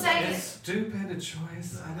some People dumb say guys. Is stupid a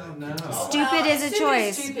choice? I don't know. Stupid is a stupid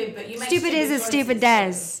choice. Stupid, but you make Stupid is as choices stupid too.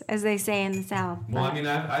 does, as they say in the South. Well, I mean,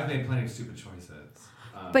 I've made plenty of stupid choices.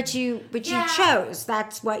 But you Yeah. chose.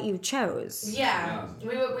 That's what you chose. Yeah, we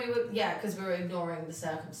were, yeah, because we were ignoring the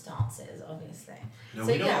circumstances, obviously. No,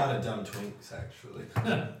 So, we know yeah. a lot of dumb twinks, actually.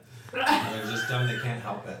 They're just dumb, they can't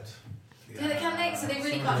help it. Yeah, they can make, so they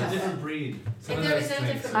really It's can't a help different it. breed. Some If of there those is a things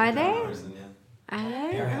different- Are they? Person, yeah. I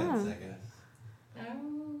Airheads, don't I know. guess.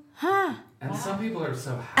 Oh. Huh. And some people are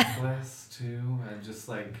so hapless too, and just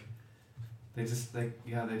like they just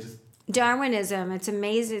Darwinism. It's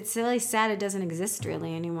amazing. It's really sad it doesn't exist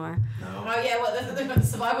really anymore. No. Oh yeah, well, the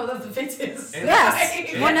survival of the fittest.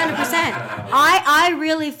 Yes, 100%. I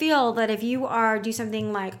really feel that if you do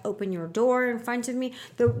something like open your door in front of me,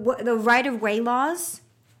 the right of way laws,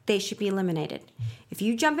 they should be eliminated. If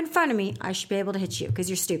you jump in front of me, I should be able to hit you because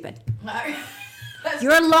you're stupid.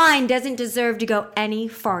 Your line doesn't deserve to go any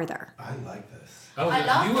farther. I like this. oh, I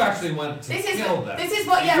love you this. actually want to This is kill them. this is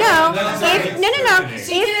what yeah. No, No, if, sorry. no.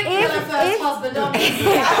 She didn't kill her first husband.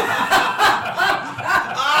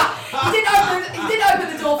 He didn't open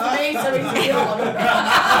the door for me, so he's gone.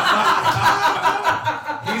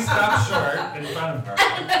 He stopped short in front of her,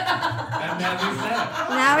 and now he's dead.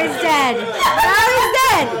 Now he's dead. Now he's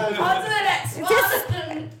dead. On to the next one.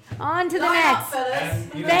 On to the Line up, next. fellas.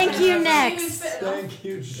 And, you know, Thank she you, has a- next. Thank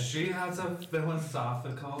you. She has a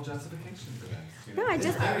philosophical justification for this. You know? No, I It's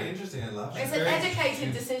just. very interesting. I love it. It's an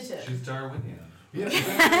educated decision. She's Darwinian. Yeah, is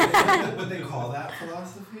what they call that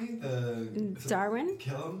philosophy? The Darwin?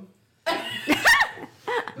 Kill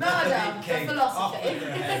Murder, the Cake philosophy. off with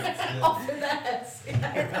their heads, yeah. Off with their heads.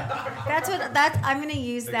 That's. I'm gonna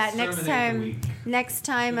use that next Exterminate the time. weak. Next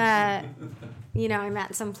time, I'm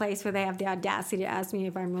at some place where they have the audacity to ask me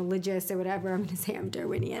if I'm religious or whatever. I'm gonna say I'm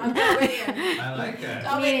Darwinian. I'm Darwinian. I like it.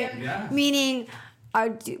 Darwinian. Yeah. Meaning,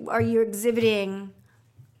 are you exhibiting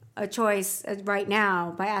a choice right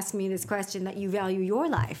now by asking me this question that you value your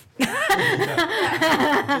life. Just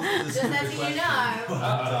letting you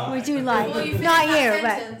know. We do like, Before you finish not that you,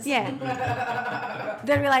 sentence. but yeah.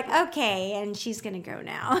 They'll be like, okay, and she's gonna go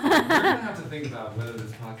now. We're gonna have to think about whether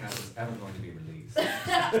this podcast is ever going to be released. No,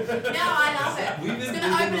 I love it. We've It's been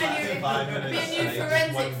going to busy open the last 5 a minutes. new and I just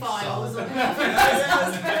forensic want files. solid-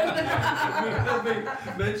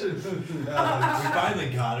 on Mentioned. We finally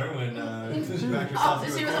got her when she backed herself.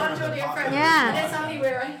 After she was on Jordy and Friends. Yeah. And then suddenly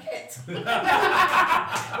we're a hit.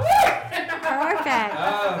 Perfect.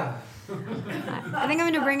 Ah. I think I'm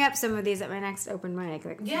gonna bring up some of these at my next open mic.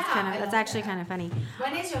 Like, Yeah, I that's love actually that. kind of funny.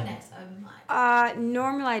 When is your next open mic?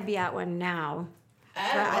 Normally I'd be at one now. But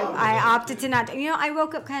Oh, I opted to not. You know, I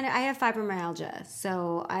woke up I have fibromyalgia,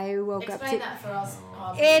 so I woke explain up to. that for us.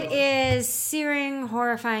 It is searing,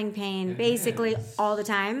 horrifying pain, basically all the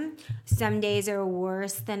time. Some days are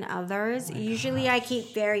worse than others. Usually I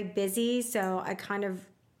keep very busy, so I kind of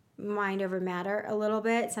mind over matter a little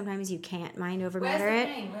bit. Sometimes you can't mind over Where's the matter it.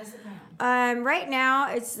 pain? Where's the pain? Right now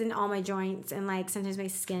it's in all my joints, and like sometimes my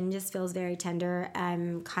skin just feels very tender.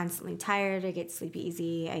 I'm constantly tired. I get sleepy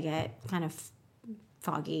easy. I get kind of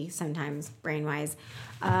foggy sometimes, brain wise.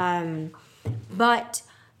 But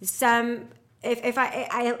if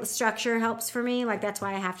I structure helps for me. Like that's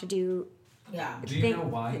why I have to do. Yeah. Do you know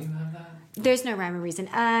why you have that? There's no rhyme or reason.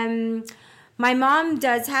 My mom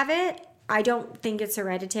does have it. I don't think it's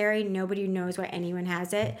hereditary. Nobody knows why anyone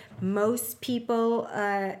has it. Most people,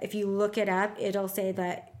 if you look it up, it'll say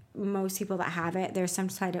that most people that have it, there's some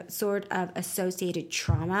sort of associated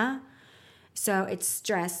trauma. So it's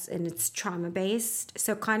stress and it's trauma based.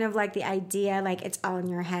 So kind of like the idea, like it's all in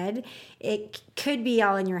your head. It could be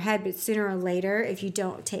all in your head, but sooner or later, if you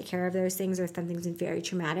don't take care of those things or if something's very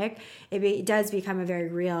traumatic, it does become a very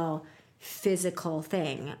real physical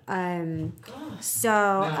thing. So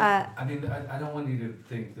Now, I mean, I don't want you to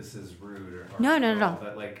think this is rude or No, no, no.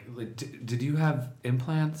 but like did you have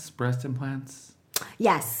implants, breast implants?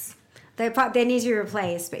 yes, they need to be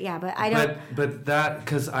replaced. But yeah, but I don't. But that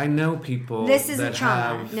because I know people. This isn't that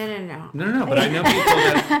trauma. have- No. No. But I know people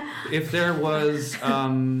that if there was,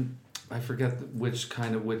 I forget which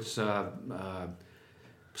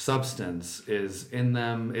substance is in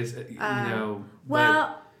them. Is you know.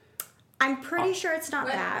 Well, I'm pretty sure it's not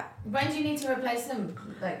that. When do you need to replace them?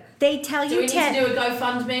 Like, They tell do you we need to do a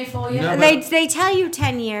GoFundMe for you? No, They tell you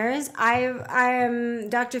 10 years.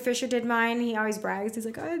 Dr. Fisher did mine. He always brags. He's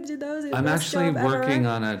like, I did those. I'm actually working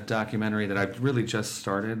on a documentary that I've really just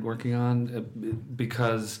started working on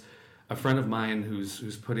because a friend of mine who's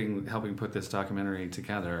helping put this documentary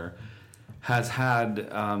together has had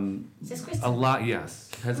Is this Kristen? a lot.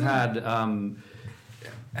 Yes, has had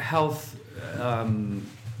health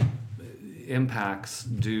impacts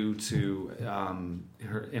due to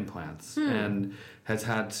her implants and has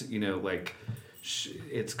had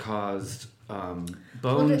it's caused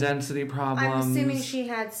bone density problems. I'm assuming she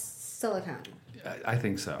had silicone. I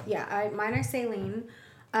think so. Yeah, mine are saline.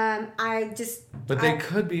 But they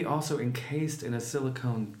could be also encased in a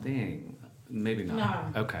silicone thing. Maybe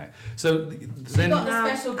not. No. Okay. So You then got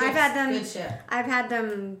the special good, I've had them. good shit. I've had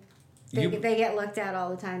them. They get looked at all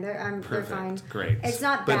the time. They're fine. perfect. Great. It's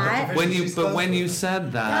not but that. when you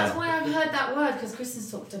said That's that, why I've heard that word, because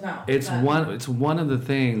Kristen's talked about it's that. one of the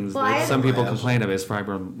things Well, that I- some people complain of is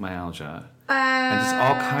fibromyalgia. And just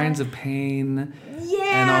all kinds of pain. Yeah,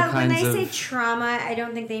 and all when kinds they say of- trauma, I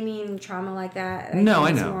don't think they mean trauma like that. No, think I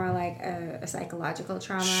it's know. more like a psychological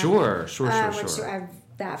trauma. Sure. Which I've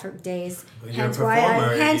that for days. When you're a Hence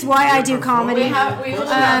performer, why I you're do a comedy. We all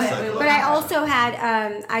have it. But I also had,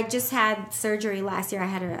 I just had surgery last year. I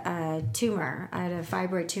had a tumor. I had a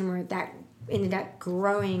fibroid tumor that ended up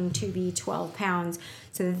growing to be 12 pounds.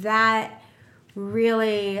 So that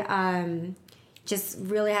really, just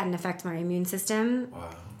really had an effect on my immune system. Wow.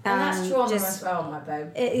 And that's trauma just- as well, my babe.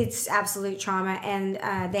 It's absolute trauma, and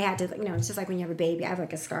they had to, it's just like when you have a baby. I have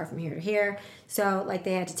like a scar from here to here, so like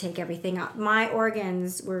they had to take everything out. My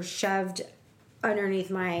organs were shoved underneath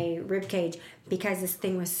my rib cage because this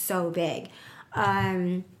thing was so big,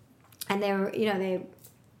 and they were,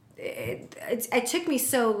 it took me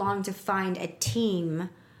so long to find a team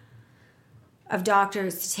of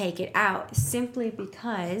doctors to take it out, simply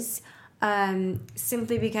because in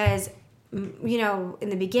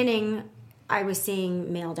the beginning, I was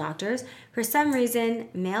seeing male doctors. For some reason,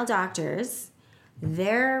 male doctors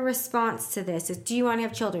Their response to this is, do you want to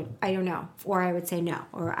have children? I don't know. Or I would say no.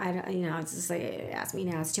 Or I don't, it's just like, ask me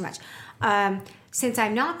now, it's too much. Since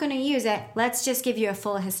I'm not going to use it, let's just give you a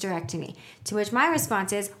full hysterectomy. To which my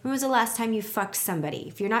response is, when was the last time you fucked somebody?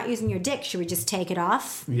 If you're not using your dick, should we just take it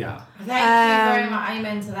off? Yeah. Thank you very much. I'm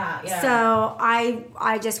into that. Yeah. So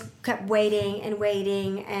I just kept waiting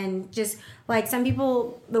and just like some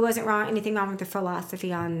people, there wasn't anything wrong with their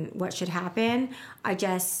philosophy on what should happen.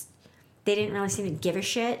 They didn't really seem to give a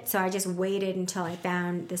shit. So I just waited until I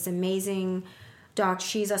found this amazing doc.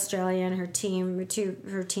 She's Australian. Her team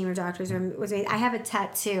of doctors was amazing. I have a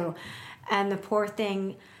tattoo, and the poor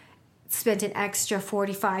thing spent an extra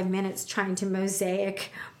 45 minutes trying to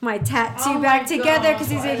mosaic my tattoo back together because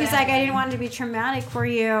he's like, I didn't want it to be traumatic for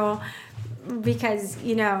you because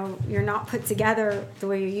you're not put together the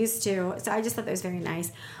way you used to. So I just thought that was very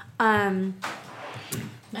nice.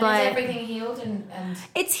 But is everything healed and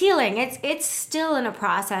it's healing. It's still in a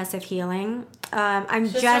process of healing. I'm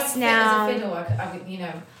so just now. As a fiddle,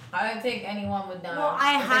 I don't think anyone would know. Well,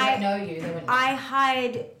 they don't know you. They wouldn't know. I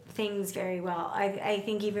hide things very well. I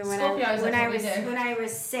think even when I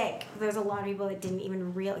was sick, there's a lot of people that didn't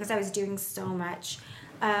even realize because I was doing so much.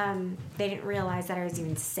 They didn't realize that I was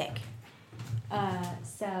even sick.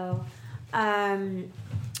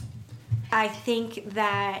 I think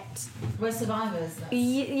that we're survivors.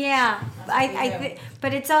 Yeah,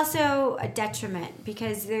 but it's also a detriment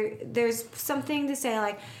because there's something to say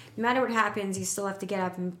like, no matter what happens, you still have to get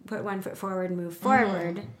up and put one foot forward and move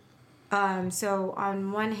forward. So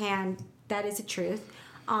on one hand, that is a truth.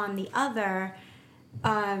 On the other,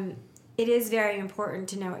 it is very important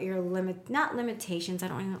to know what your not limitations. I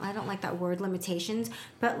don't like that word limitations,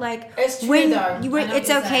 but like it's true though. It's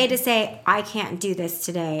okay to say I can't do this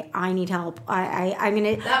today. I need help. I'm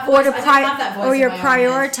gonna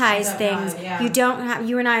prioritize things. Yeah. You don't have.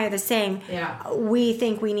 You and I are the same. Yeah. We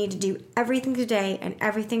think we need to do everything today and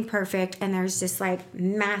everything perfect, and there's this like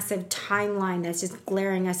massive timeline that's just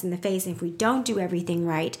glaring us in the face. And if we don't do everything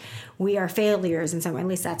right, we are failures. And so at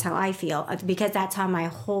least that's how I feel because that's how my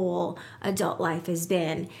whole adult life has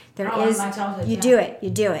been. You do it, you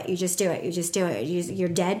just do it. You're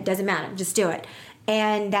dead, doesn't matter, just do it.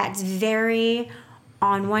 And that's very,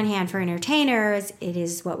 on one hand, for entertainers, it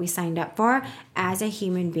is what we signed up for. As a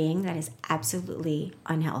human being, that is absolutely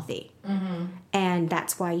unhealthy. And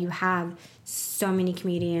that's why you have so many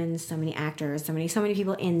comedians, so many actors, so many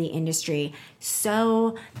people in the industry.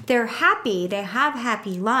 So they're happy, they have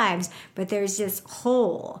happy lives, but there's this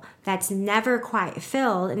hole that's never quite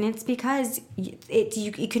filled, and it's because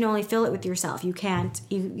you can only fill it with yourself. You can't.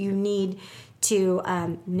 You need to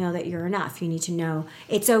know that you're enough. You need to know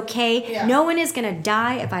it's okay. Yeah. No one is gonna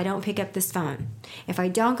die if I don't pick up this phone. If I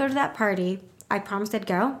don't go to that party, I promised I'd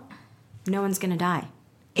go. No one's gonna die.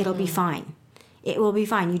 It'll be fine. It will be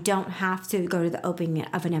fine. You don't have to go to the opening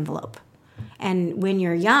of an envelope. And when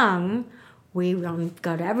you're young, we don't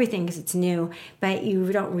go to everything because it's new, but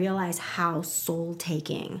you don't realize how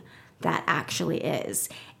soul-taking that actually is.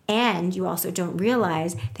 And you also don't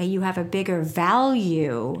realize that you have a bigger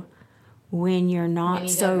value when you're not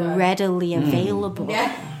so readily available.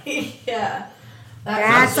 Yeah.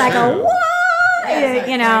 That's like a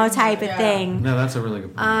what? Type of thing. No, that's a really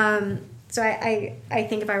good point. So I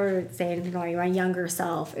think if I were to say anything about my younger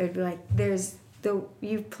self, it would be like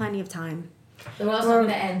you have plenty of time. The world's not going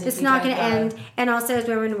to end. It's not going to end. And also, as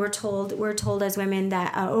women, we're told as women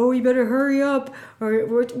that you better hurry up, or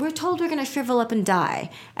we're told we're going to shrivel up and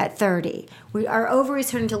die at 30. Our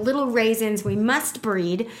ovaries turn into little raisins. We must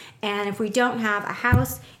breed, and if we don't have a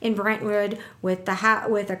house in Brentwood with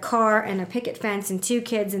a car and a picket fence and 2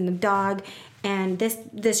 kids and the dog and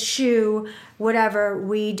this shoe, whatever,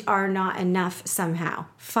 we are not enough somehow.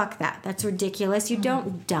 Fuck that. That's ridiculous. You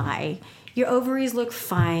don't die. Your ovaries look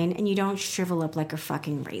fine, and you don't shrivel up like a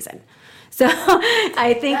fucking raisin. So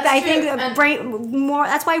I think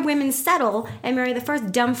that's why women settle and marry the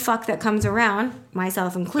first dumb fuck that comes around,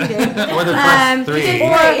 myself included. Or the first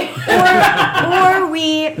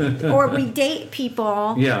 3. or we date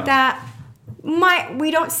people that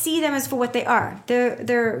we don't see them as for what they are.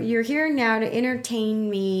 You're here now to entertain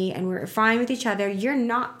me, and we're fine with each other. You're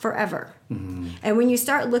not forever. Mm-hmm. And when you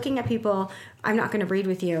start looking at people, I'm not going to breed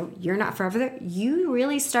with you, you're not forever, you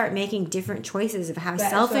really start making different choices of how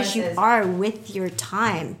selfish you are with your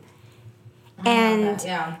time. And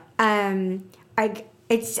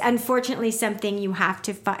it's unfortunately something you have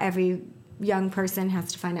to every young person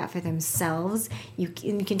has to find out for themselves. You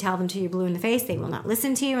can tell them till you're blue in the face, they will not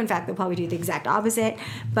listen to you. In fact, they'll probably do the exact opposite.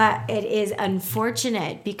 But it is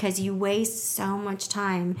unfortunate because you waste so much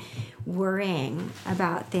time worrying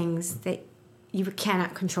about things that you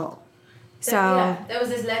cannot control. So there was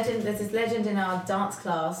this legend. There's this legend in our dance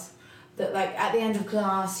class that, like, at the end of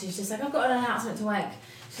class, she's just like, "I've got an announcement to make."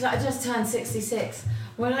 She's like, "I just turned 66."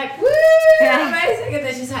 We're like, "Woo, amazing!" And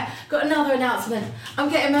then she's like, "Got another announcement. I'm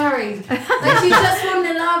getting married." Like, she's just fallen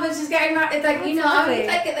in love and she's getting married. It's like, you know, I mean,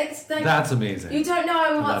 like, That's amazing. you don't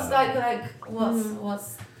know what's Love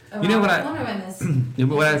what's. You know what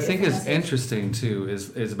what I this think is message. interesting too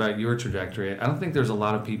is about your trajectory. I don't think there's a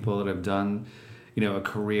lot of people that have done, you know, a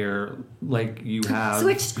career like you have.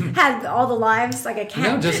 Switched had all the lives like a cat.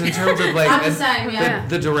 No, just in terms of like I'm the same, yeah.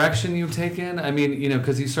 the direction you've taken. I mean, you know,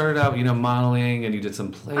 because you started out, you know, modeling and you did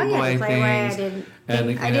some Playboy things.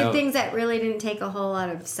 I did things that really didn't take a whole lot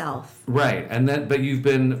of self. Right, and then but you've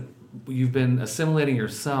been assimilating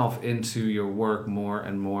yourself into your work more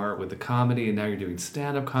and more with the comedy, and now you're doing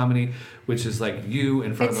stand-up comedy, which is like you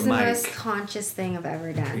in front It's of the a mic. most conscious thing I've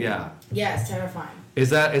ever done. Yeah. Yeah, it's terrifying.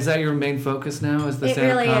 Is that your main focus now? Is the It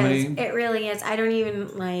stand-up really comedy? is. It really is. I don't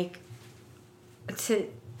even like to.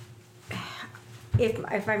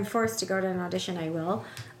 If I'm forced to go to an audition, I will.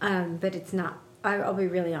 But it's not. I'll be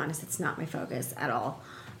really honest. It's not my focus at all.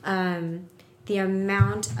 The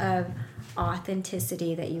amount of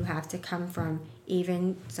authenticity that you have to come from,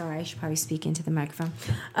 even sorry, I should probably speak into the microphone.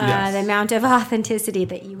 Yes. The amount of authenticity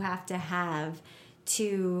that you have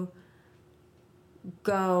to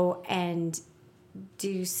go and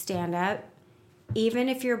do stand up, even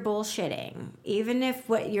if you're bullshitting, even if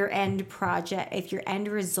what your end project, if your end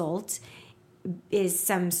result is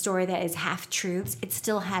some story that is half truths, it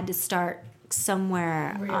still had to start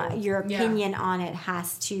somewhere. Your opinion on it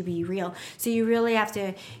has to be real. So you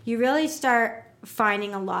really start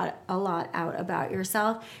finding a lot out about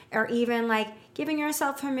yourself, or even like giving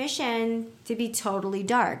yourself permission to be totally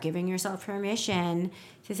dark, giving yourself permission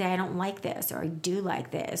to say, I don't like this, or I do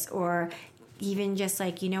like this, or even just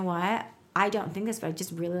like, you know what? I don't think this, but I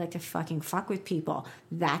just really like to fucking fuck with people.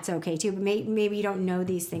 That's okay too. But maybe you don't know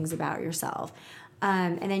these things about yourself.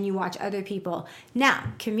 And then you watch other people. Now,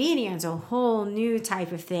 comedians are a whole new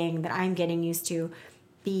type of thing that I'm getting used to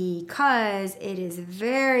because it is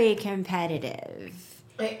very competitive.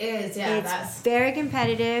 It is, yeah. It's very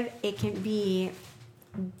competitive. It can be,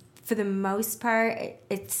 for the most part,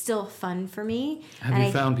 it's still fun for me. Have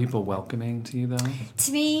you found people welcoming to you though?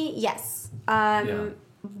 To me, yes. Yeah.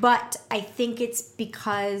 But I think it's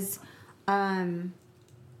because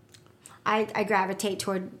I gravitate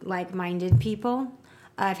toward like-minded people.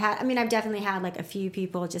 I've definitely had like a few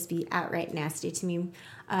people just be outright nasty to me.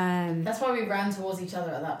 That's why we ran towards each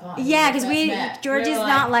other at that point. Yeah, because George is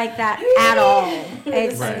not like that at all.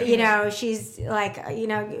 It's Right. you know, she's like, you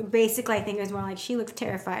know, basically I think it was more like, she looks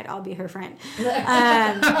terrified, I'll be her friend.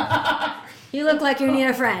 You look like you need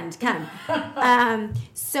a friend. Come.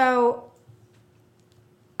 So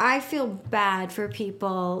I feel bad for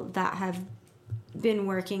people that have been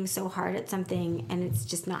working so hard at something and it's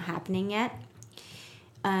just not happening yet.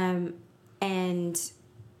 And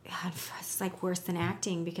God, it's like worse than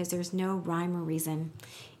acting because there's no rhyme or reason.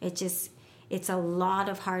 It's a lot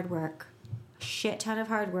of hard work, a shit ton of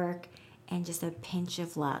hard work, and just a pinch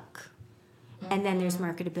of luck. And then there's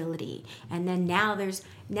marketability. And then now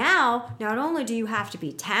not only do you have to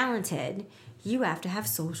be talented, you have to have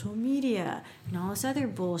social media and all this other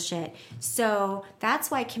bullshit. So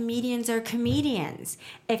that's why comedians are comedians.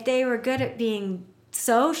 If they were good at being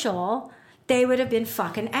social, they would have been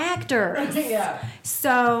fucking actors. Yeah.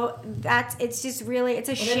 So it's just really, it's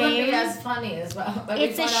a shame. They wouldn't be as funny as well. Like,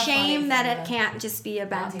 It's a shame that it can't just be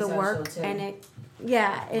about the work too. and it.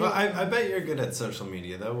 Yeah. Well, I bet you're good at social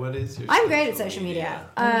media, though. What is your I'm great at social media.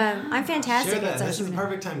 I'm fantastic Share that. at social This is the media.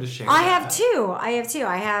 perfect time to share I that. have two.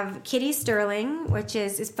 I have Kitty Sterling, which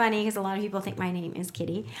is funny because a lot of people think my name is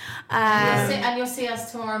Kitty. And you'll see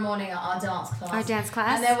us tomorrow morning at our dance class. Our dance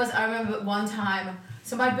class? And I remember one time,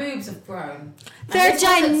 so my boobs have grown. And They're this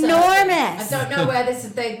wasn't ginormous. surgery. I don't know where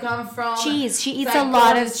they've come from. Cheese. She eats Thank a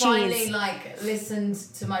lot God of has finally, cheese. listened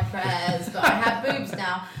to my prayers, but I have boobs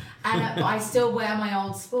now. And I still wear my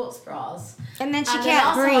old sports bras. And then she And can't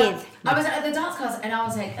also, breathe. I was at the dance class and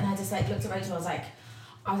I just like looked at Rachel. I was like,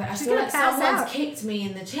 I She's feel gonna like pass someone's out. kicked me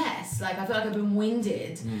in the chest. Like I feel like I've been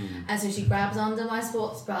winded. And so she grabs under my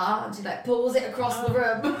sports bra and she like pulls it across the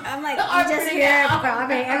room. I'm like, I'm you just freaking hear it out.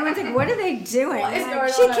 popping. Everyone's like, what are they doing? What is I'm going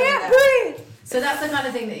like, she on over can't there? breathe. So that's the kind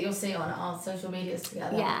of thing that you'll see on our social medias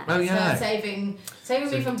together. Yeah. Oh, yeah. So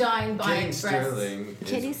saving me from dying by Kitty breasts. Sterling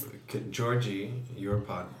Kitty's- is Georgie, your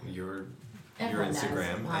Everyone knows.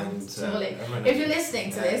 Instagram, I'm and surely. everyone If you're knows.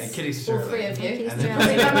 listening to And this, Kitty all Sterling. three of you, Kitty And Sterling.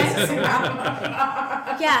 then- see on my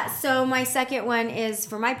Instagram. Yeah, so my second one is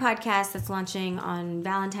for my podcast that's launching on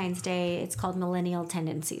Valentine's Day. It's called Millennial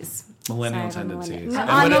Tendencies. Millennial Sorry, tendencies. On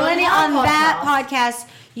And what- that podcast,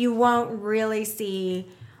 you won't really see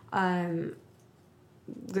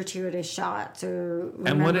gratuitous shots or.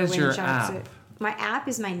 And what remember is when your shots app? My app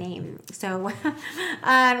is my name. So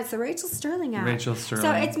it's the Rachel Sterling app. Rachel Sterling.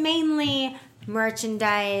 So it's mainly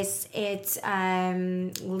merchandise. It's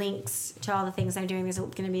links to all the things I'm doing. There's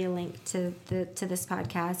going to be a link to this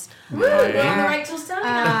podcast. Woo! Rachel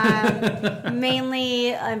Sterling.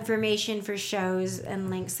 Mainly information for shows and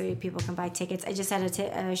links so people can buy tickets. I just had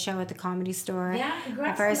a show at the Comedy Store. Yeah,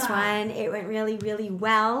 congrats The first on that. one. It went really, really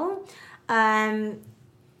well.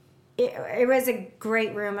 It was a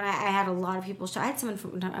great room, and I had a lot of people show. I had someone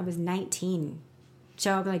from when I was 19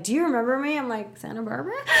 show up like, "Do you remember me?" I'm like, "Santa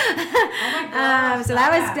Barbara." Oh my gosh, So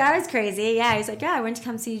that was crazy. Yeah, he's like, "Yeah, I went to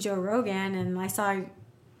come see Joe Rogan, and I saw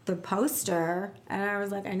the poster, and I was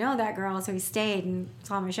like, I know that girl." So he stayed and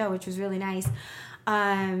saw my show, which was really nice.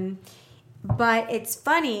 But it's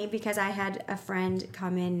funny because I had a friend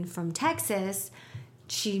come in from Texas.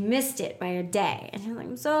 She missed it by a day. And I'm like,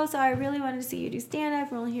 "I'm so sorry. I really wanted to see you do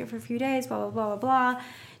stand-up. We're only here for a few days, blah, blah, blah, blah, blah.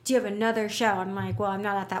 Do you have another show?" And I'm like, "Well, I'm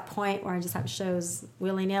not at that point where I just have shows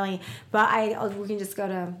willy-nilly. But we can just go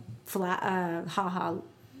to HaHa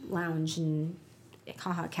Lounge and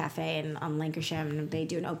HaHa Cafe and on Lancashire. And they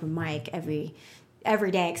do an open mic every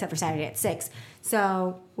day except for Saturday at 6.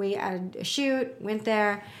 So we had a shoot, went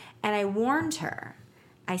there, and I warned her.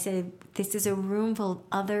 I said, "This is a room full of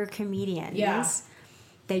other comedians. Yeah.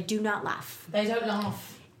 They do not laugh. They don't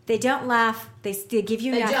laugh. They don't laugh. They give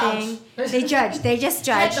you They nothing. judge. They judge. They just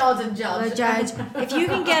judge. Head and judge. They judge. If you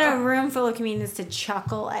can get a room full of comedians to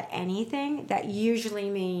chuckle at anything, that usually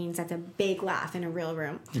means that's a big laugh in a real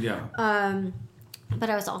room. Yeah. But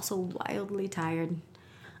I was also wildly tired.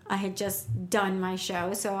 I had just done my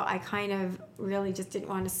show, so I kind of really just didn't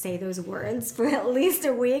want to say those words for at least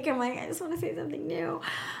a week. I'm like, I just want to say something new.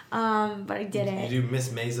 But I did it. You do Miss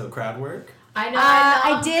Maisel crowd work? I know.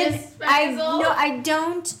 I love did. Miss Maisel. I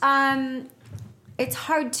don't. It's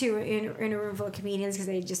hard to in a room full of comedians because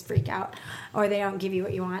they just freak out or they don't give you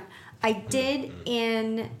what you want. I did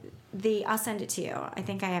I'll send it to you. I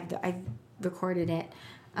think I recorded it.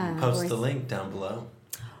 Post the link down below.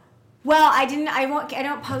 Well, I didn't. I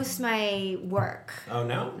don't post my work. Oh,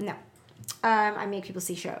 no? No. I make people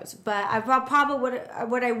see shows, but I'll probably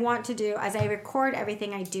what I want to do is I record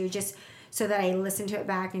everything I do just so that I listen to it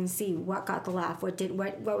back and see what got the laugh, what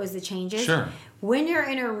was the changes. Sure. When you're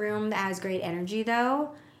in a room that has great energy,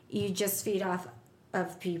 though, you just feed off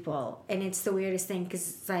of people, and it's the weirdest thing because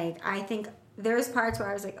it's like I think there's parts where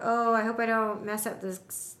I was like, oh, I hope I don't mess up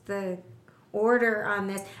the order on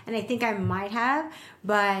this, and I think I might have,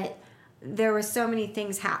 but there were so many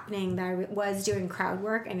things happening that I was doing crowd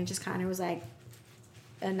work, and it just kind of was like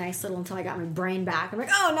a nice little until I got my brain back. I'm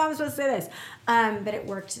like, oh, now I'm supposed to say this. But it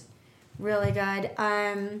worked really good.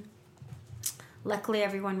 Luckily,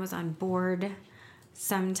 everyone was on board.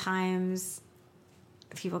 Sometimes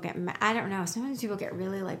people get I don't know. Sometimes people get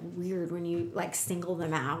really like weird when you like single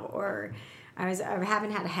them out. Or I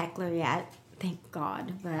haven't had a heckler yet. Thank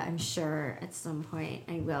God, but I'm sure at some point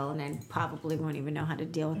I will, and I probably won't even know how to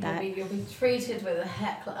deal with that. You'll be treated with a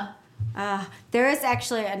heckler. There is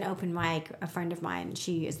actually an open mic. A friend of mine,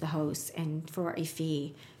 she is the host, and for a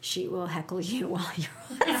fee, she will heckle you while you're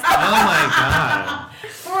on stage. Oh my God.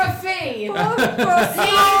 For a fee. For a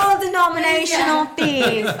small denominational fee.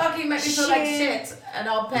 Please fucking make me feel like shit, and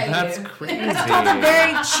I'll pay That's you. crazy. It's called a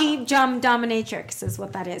very cheap dominatrix, is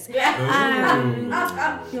what that is. Yeah. A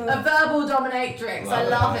verbal dominatrix. I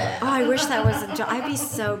love it. Oh, I wish that was a job. I'd be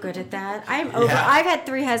so good at that. Yeah. I've had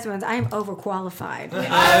 3 husbands. I'm overqualified.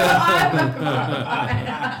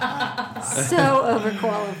 So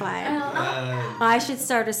overqualified. I should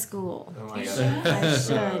start a school. Oh my You God. I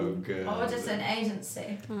So should. good. Or just an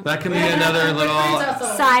agency. That can be another little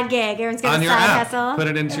Side gig. Everyone's got on a your side app. hustle. Put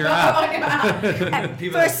it into your Oh app. my God.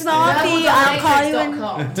 People For a that small say, fee, I'll call you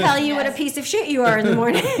Dominatrix.com. and tell you what a Yes. piece of shit you are in the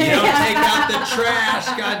morning. You don't take out the trash,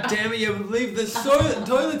 god damn it! You leave the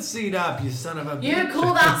toilet seat up, you son of a You bitch.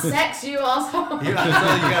 call that sex, you asshole? You got a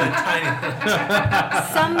tiny.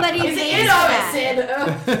 Somebody Is pays it in for or it's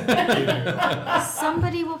that. in?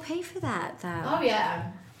 Somebody will pay for that, though. Oh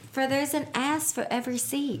yeah. For there's an ass for every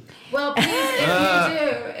seat. Well, please,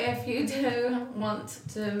 if you do want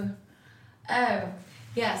to,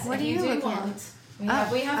 yes, What if are you you do looking at? want,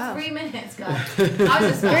 we Oh, have oh. 3 minutes, guys. I was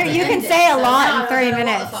just about to You can end say it, a so lot now in I 3 don't know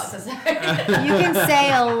minutes. What the fuck to say. You can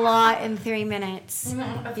say a lot in 3 minutes. You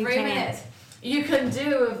 3 can. minutes. You can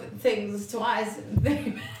do things twice in 3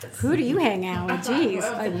 minutes. Who do you hang out with? Jeez.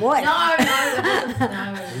 Like what? No.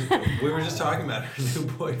 We were just talking about her new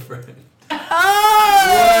boyfriend.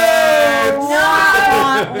 Oh! No!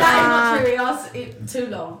 Wah, wah. too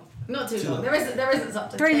long. Not too long. There isn't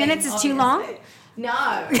such a 3 thing, minutes is too long? obviously.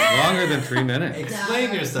 No. Longer than 3 minutes.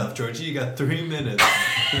 Explain yourself, Georgie. You got 3 minutes.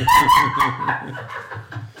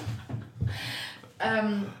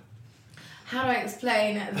 How do I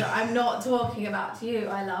explain that I'm not talking about you?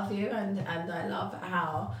 I love you, and I love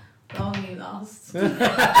how long you last. Wow.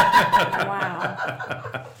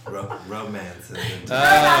 Romance.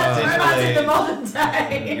 Romance in the modern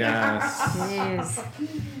day. Yes. Jeez.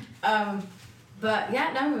 But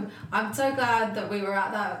yeah, no, I'm so glad that we were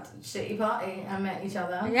at that shitty party and met each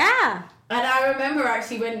other. Yeah. And I remember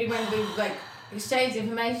actually when we like exchanged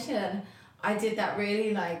information, I did that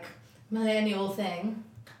really like millennial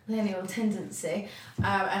tendency, and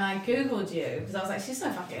I googled you because I was like, she's so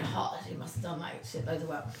fucking hot. She must have done like shitloads of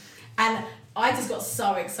work, and I just got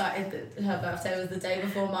so excited that her birthday was the day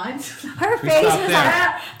before mine. Her face was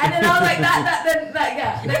like, And then I was like,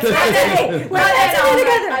 yeah. Let's do it.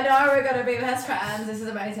 I know we're gonna be best friends. This is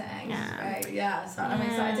amazing. Yeah. Right? Yeah. So I'm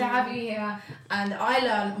excited to have you here, and I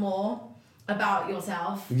learned more about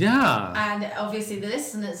yourself. Yeah. And obviously the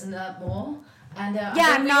listeners learn more. And Yeah, I I'm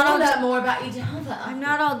think we not all all- learn more about each other. I'm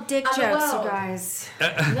not all dick And the jokes, you world. guys.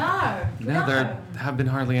 No, there have been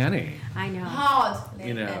hardly any. I know. Hard.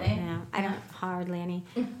 You know. Yeah, I don't hardly any.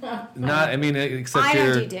 Not, I mean, except I don't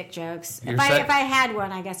your do dick jokes. your If sec- I had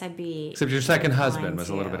one, I guess I'd be. except your second husband inclined was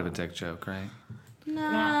a little to. bit of a dick joke, right?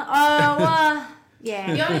 No. Oh,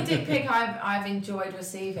 yeah. The only dick pic I've enjoyed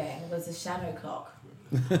receiving was a shadow cock.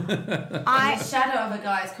 The shadow of a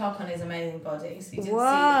guy's cock on his amazing body. So you didn't see the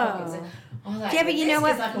cock. It was I was like, Yeah, but you know this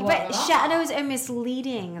what? is like a But work of art. shadows are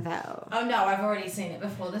misleading, though. Oh no, I've already seen it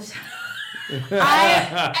before. The shadow.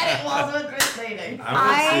 And it wasn't misleading.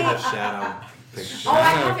 I want to see the shadow picture. Oh, I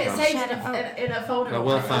have it cock. saved in a folder. Well,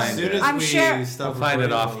 we'll As find soon it. as I'm we sure- stop I'll find it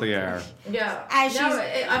recording, off the air. Yeah. As No,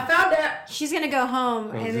 she's- I found it. She's gonna go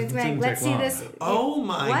home and it it's like, didn't let's take see long. this. Oh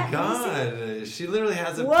my What? god. She literally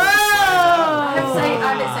has it. Whoa! I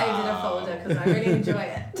have it saved in a folder because I really enjoy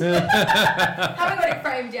it. Haven't got it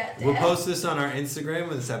framed yet. We'll dear. post this on our Instagram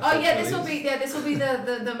when this episode Oh yeah, this will releases. be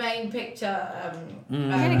the main picture. I'm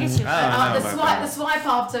gonna get you. I don't know the about that. swipe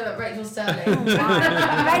after Rachel Sterling.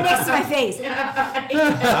 Right next to my face. Thumbs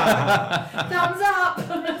up.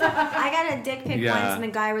 I got a dick pic Yeah. once and the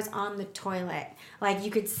guy was on the toilet. Like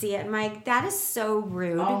you could see it. I'm like, that is so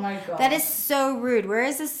rude. Oh my God. That is so rude. Where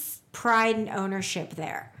is this pride and ownership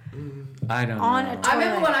there? I don't On know. a I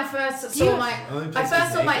remember when I first saw my Only I place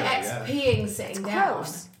first to saw my take it, ex yeah. peeing sitting down.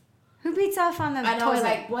 Gross. Who beats off on the And toilet? I was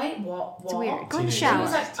like, wait, what? it's weird. Go in the Teenagers. shower. He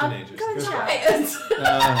was like, Teenagers. go and Go. shower.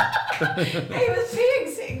 He was peeing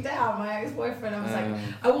sitting down, my ex-boyfriend. I was like,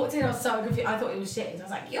 I walked in, I was so confused. I thought he was shitting. I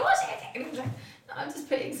was like, you're shitting. And he was like, no, I'm just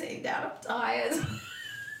peeing sitting down. I'm tired.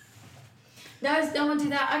 No one do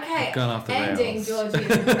that. Okay. Gone off the Ending, rails. Georgie. We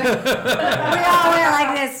all went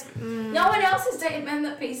like this. No one else has dated men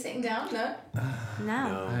that pee sitting down, no?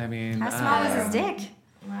 No. I mean, How small was his dick?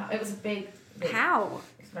 Wow, it was a big. How?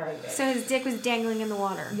 It's very big. So his dick was dangling in the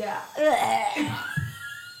water. Yeah. Ugh.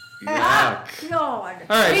 Yuck. God.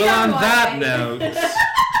 All right, We well, know on that why. note,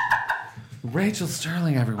 Rachel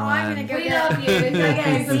Sterling, everyone. Oh, I'm gonna go We get, love you. I get Thank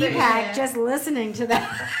a you for being Z-pack here. just listening to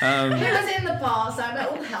that. It was in the past. I'm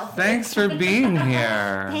all healthy. Thanks for being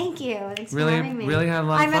here. Thank you. Thanks Really- for having me. really had a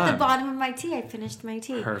lot of I'm at fun. the bottom of my tea. I finished my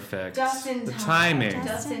tea. Perfect. Just in The time. timing.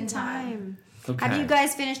 Just in time. Okay. Have you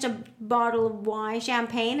guys finished a bottle of wine,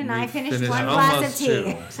 champagne, and I We finished one glass of almost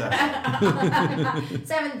tea? two.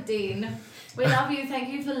 17. We love you. Thank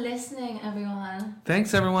you for listening, everyone.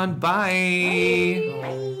 Thanks, everyone. Bye.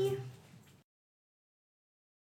 Bye.